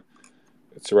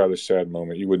 it's a rather sad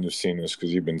moment. You wouldn't have seen this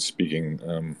because you've been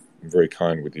speaking very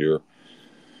kind with your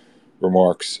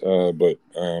remarks, but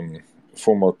a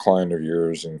former client of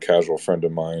yours and casual friend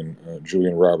of mine,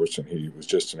 Julian Robertson, he was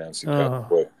just announced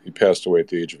he passed away at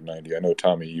the age of 90. I know,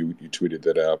 Tommy, you tweeted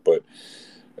that out, but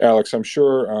Alex, I'm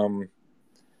sure, I'm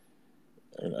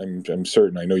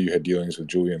certain, I know you had dealings with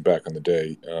Julian back in the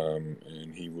day,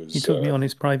 and he took me on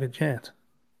his private jet.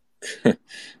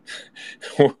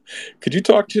 Could you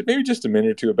talk to maybe just a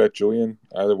minute or two about Julian,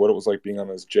 either what it was like being on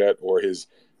his jet or his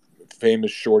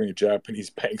famous shorting of Japanese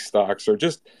bank stocks, or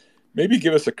just maybe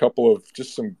give us a couple of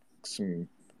just some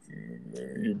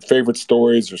your favorite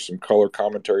stories or some color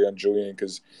commentary on Julian,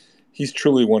 because he's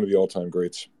truly one of the all-time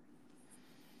greats.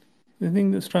 The thing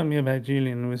that struck me about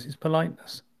Julian was his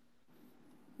politeness.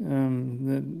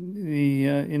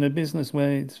 In a business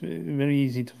where it's very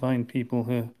easy to find people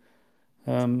who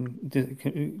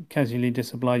casually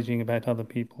disobliging about other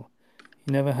people,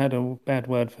 he never had a bad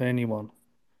word for anyone,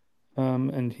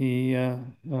 and he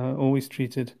always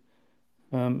treated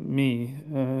me,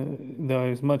 though I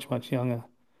was much younger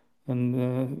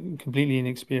and completely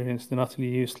inexperienced and utterly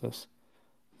useless,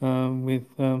 with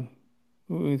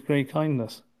with great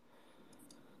kindness.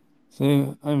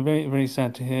 So I'm very, very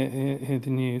sad to hear the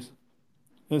news.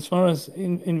 As far as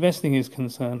investing is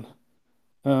concerned,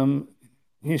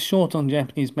 his short on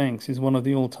Japanese banks is one of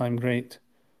the all-time great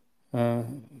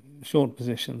short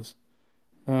positions.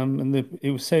 And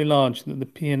it was so large that the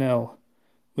P&L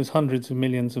was hundreds of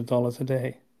millions of dollars a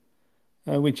day,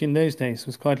 which in those days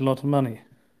was quite a lot of money.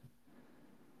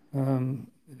 Combined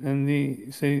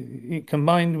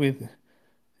with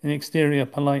an exterior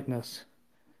politeness,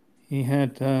 he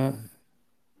had a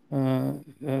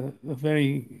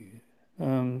very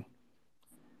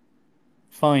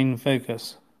fine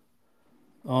focus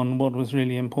on what was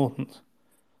really important.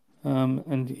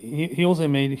 And he also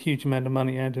made a huge amount of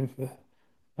money out of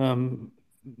going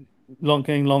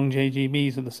long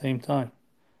JGBs at the same time.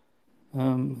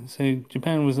 So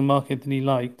Japan was a market that he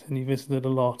liked, and he visited a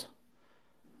lot.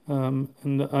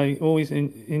 And I always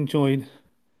enjoyed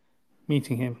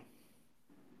meeting him.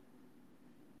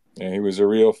 Yeah, he was a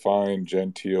real fine,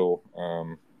 genteel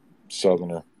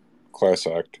Southerner, class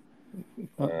act.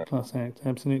 Class act,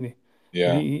 absolutely.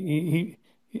 Yeah.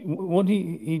 What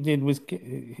he did was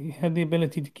he had the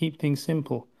ability to keep things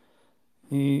simple.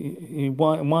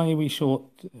 Why are we short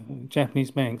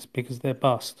Japanese banks? Because they're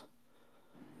bust.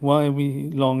 Why are we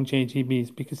long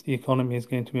JGBs? Because the economy is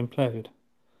going to implode.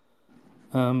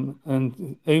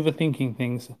 And overthinking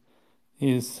things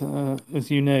is,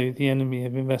 as you know, the enemy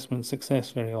of investment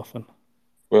success very often.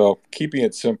 Well, keeping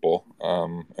it simple,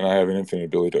 and I have an infinite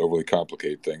ability to overly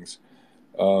complicate things.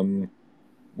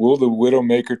 Will the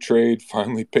Widowmaker trade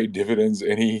finally pay dividends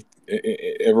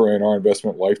ever in our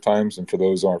investment lifetimes? And for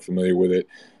those who aren't familiar with it,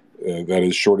 that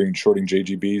is shorting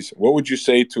JGBs. What would you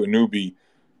say to a newbie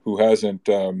who hasn't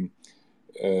had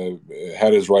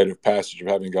his rite of passage of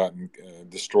having gotten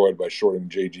destroyed by shorting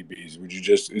JGBs?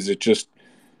 Is it just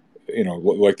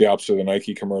like the opposite of the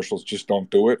Nike commercials, just don't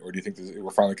do it? Or do you think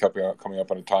we're finally coming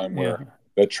up on a time where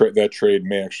that trade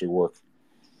may actually work?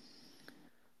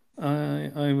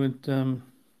 I would.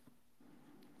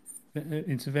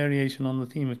 It's a variation on the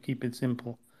theme of keep it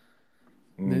simple.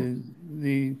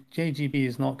 The JGB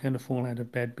is not going to fall out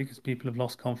of bed because people have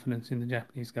lost confidence in the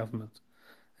Japanese government.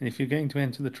 And if you're going to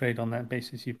enter the trade on that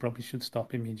basis, you probably should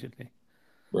stop immediately.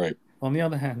 Right. On the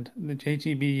other hand, the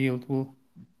JGB yield will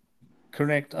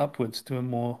correct upwards to a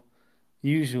more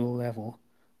usual level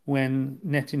when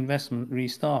net investment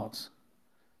restarts.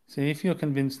 So if you're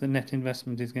convinced that net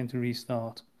investment is going to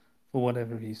restart for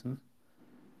whatever reason,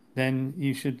 then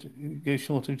you should go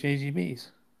short of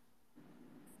JGBs.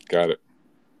 Got it.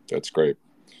 That's great.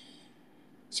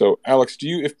 So, Alex,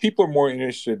 if people are more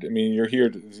interested, I mean, you're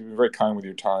here, you've been very kind with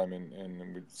your time,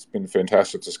 and it's been a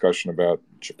fantastic discussion about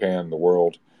Japan, the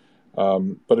world.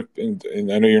 But I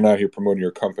know you're not here promoting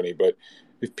your company, but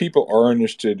if people are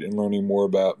interested in learning more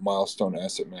about Milestone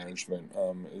Asset Management,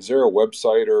 is there a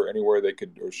website or anywhere they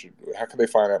could, how can they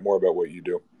find out more about what you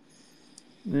do?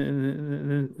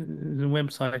 The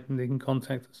website, and they can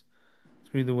contact us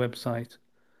through the website,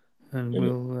 and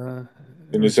we'll.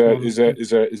 And is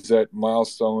that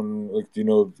Milestone? Like, do you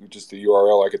know just the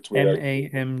URL? I could tweet out.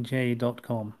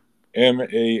 MAMJ.com.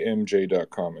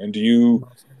 MAMJ.com. And do you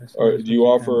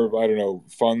offer, I don't know,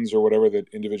 funds or whatever that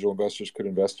individual investors could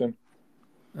invest in?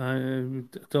 I'm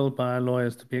told by our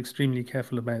lawyers to be extremely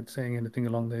careful about saying anything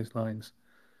along those lines.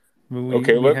 Let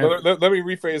me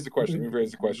rephrase the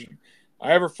question.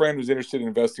 I have a friend who's interested in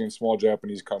investing in small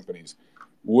Japanese companies.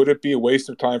 Would it be a waste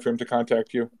of time for him to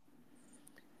contact you?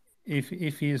 If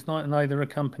he is neither a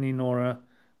company nor an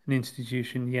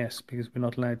institution, yes, because we're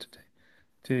not allowed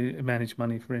to manage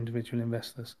money for individual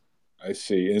investors. I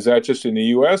see. Is that just in the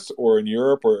U.S. or in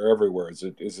Europe or everywhere? It's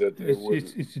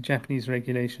a Japanese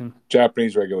regulation.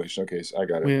 Japanese regulation. Okay, so I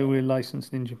got it. We're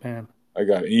licensed in Japan. I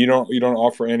got it. You don't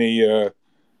offer any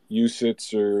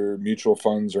UCITS or mutual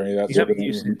funds or any of that sort of thing?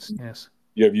 UCITS, yes.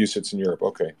 You have UCITS in Europe.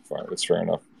 Okay, fine. That's fair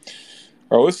enough.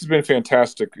 Oh, this has been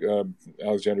fantastic,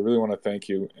 Alexander. Really want to thank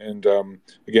you. And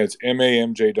again, it's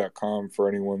mamj.com for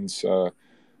anyone who's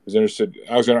interested.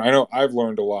 Alexander, I know I've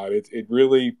learned a lot. It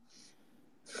really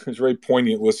is very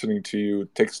poignant listening to you.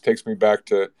 It takes me back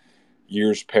to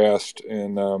years past,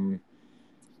 and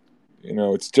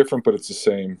it's different, but it's the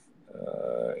same.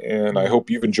 And I hope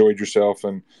you've enjoyed yourself,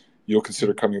 and you'll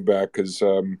consider coming back because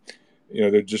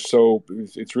they're just so.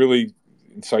 It's really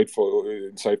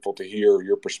insightful to hear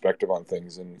your perspective on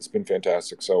things, and it's been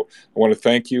fantastic. So I want to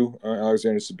thank you,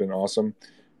 Alexander. This has been awesome,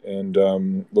 and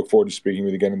look forward to speaking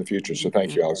with you again in the future. So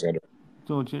thank you, Alexander.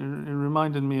 George, it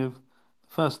reminded me of the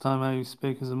first time I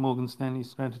spoke as a Morgan Stanley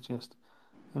strategist,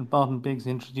 and Barton Biggs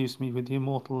introduced me with the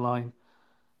immortal line,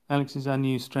 "Alex is our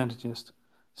new strategist.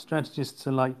 Strategists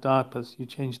are like diapers. You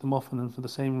change them often and for the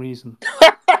same reason.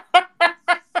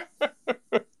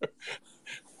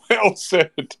 Well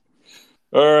said.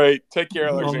 All right. Take care,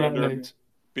 On that Alexander. note.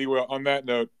 Be well. On that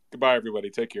note, goodbye, everybody.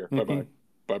 Take care. Okay.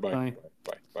 Bye-bye. Bye-bye. Bye.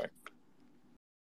 Bye. Bye.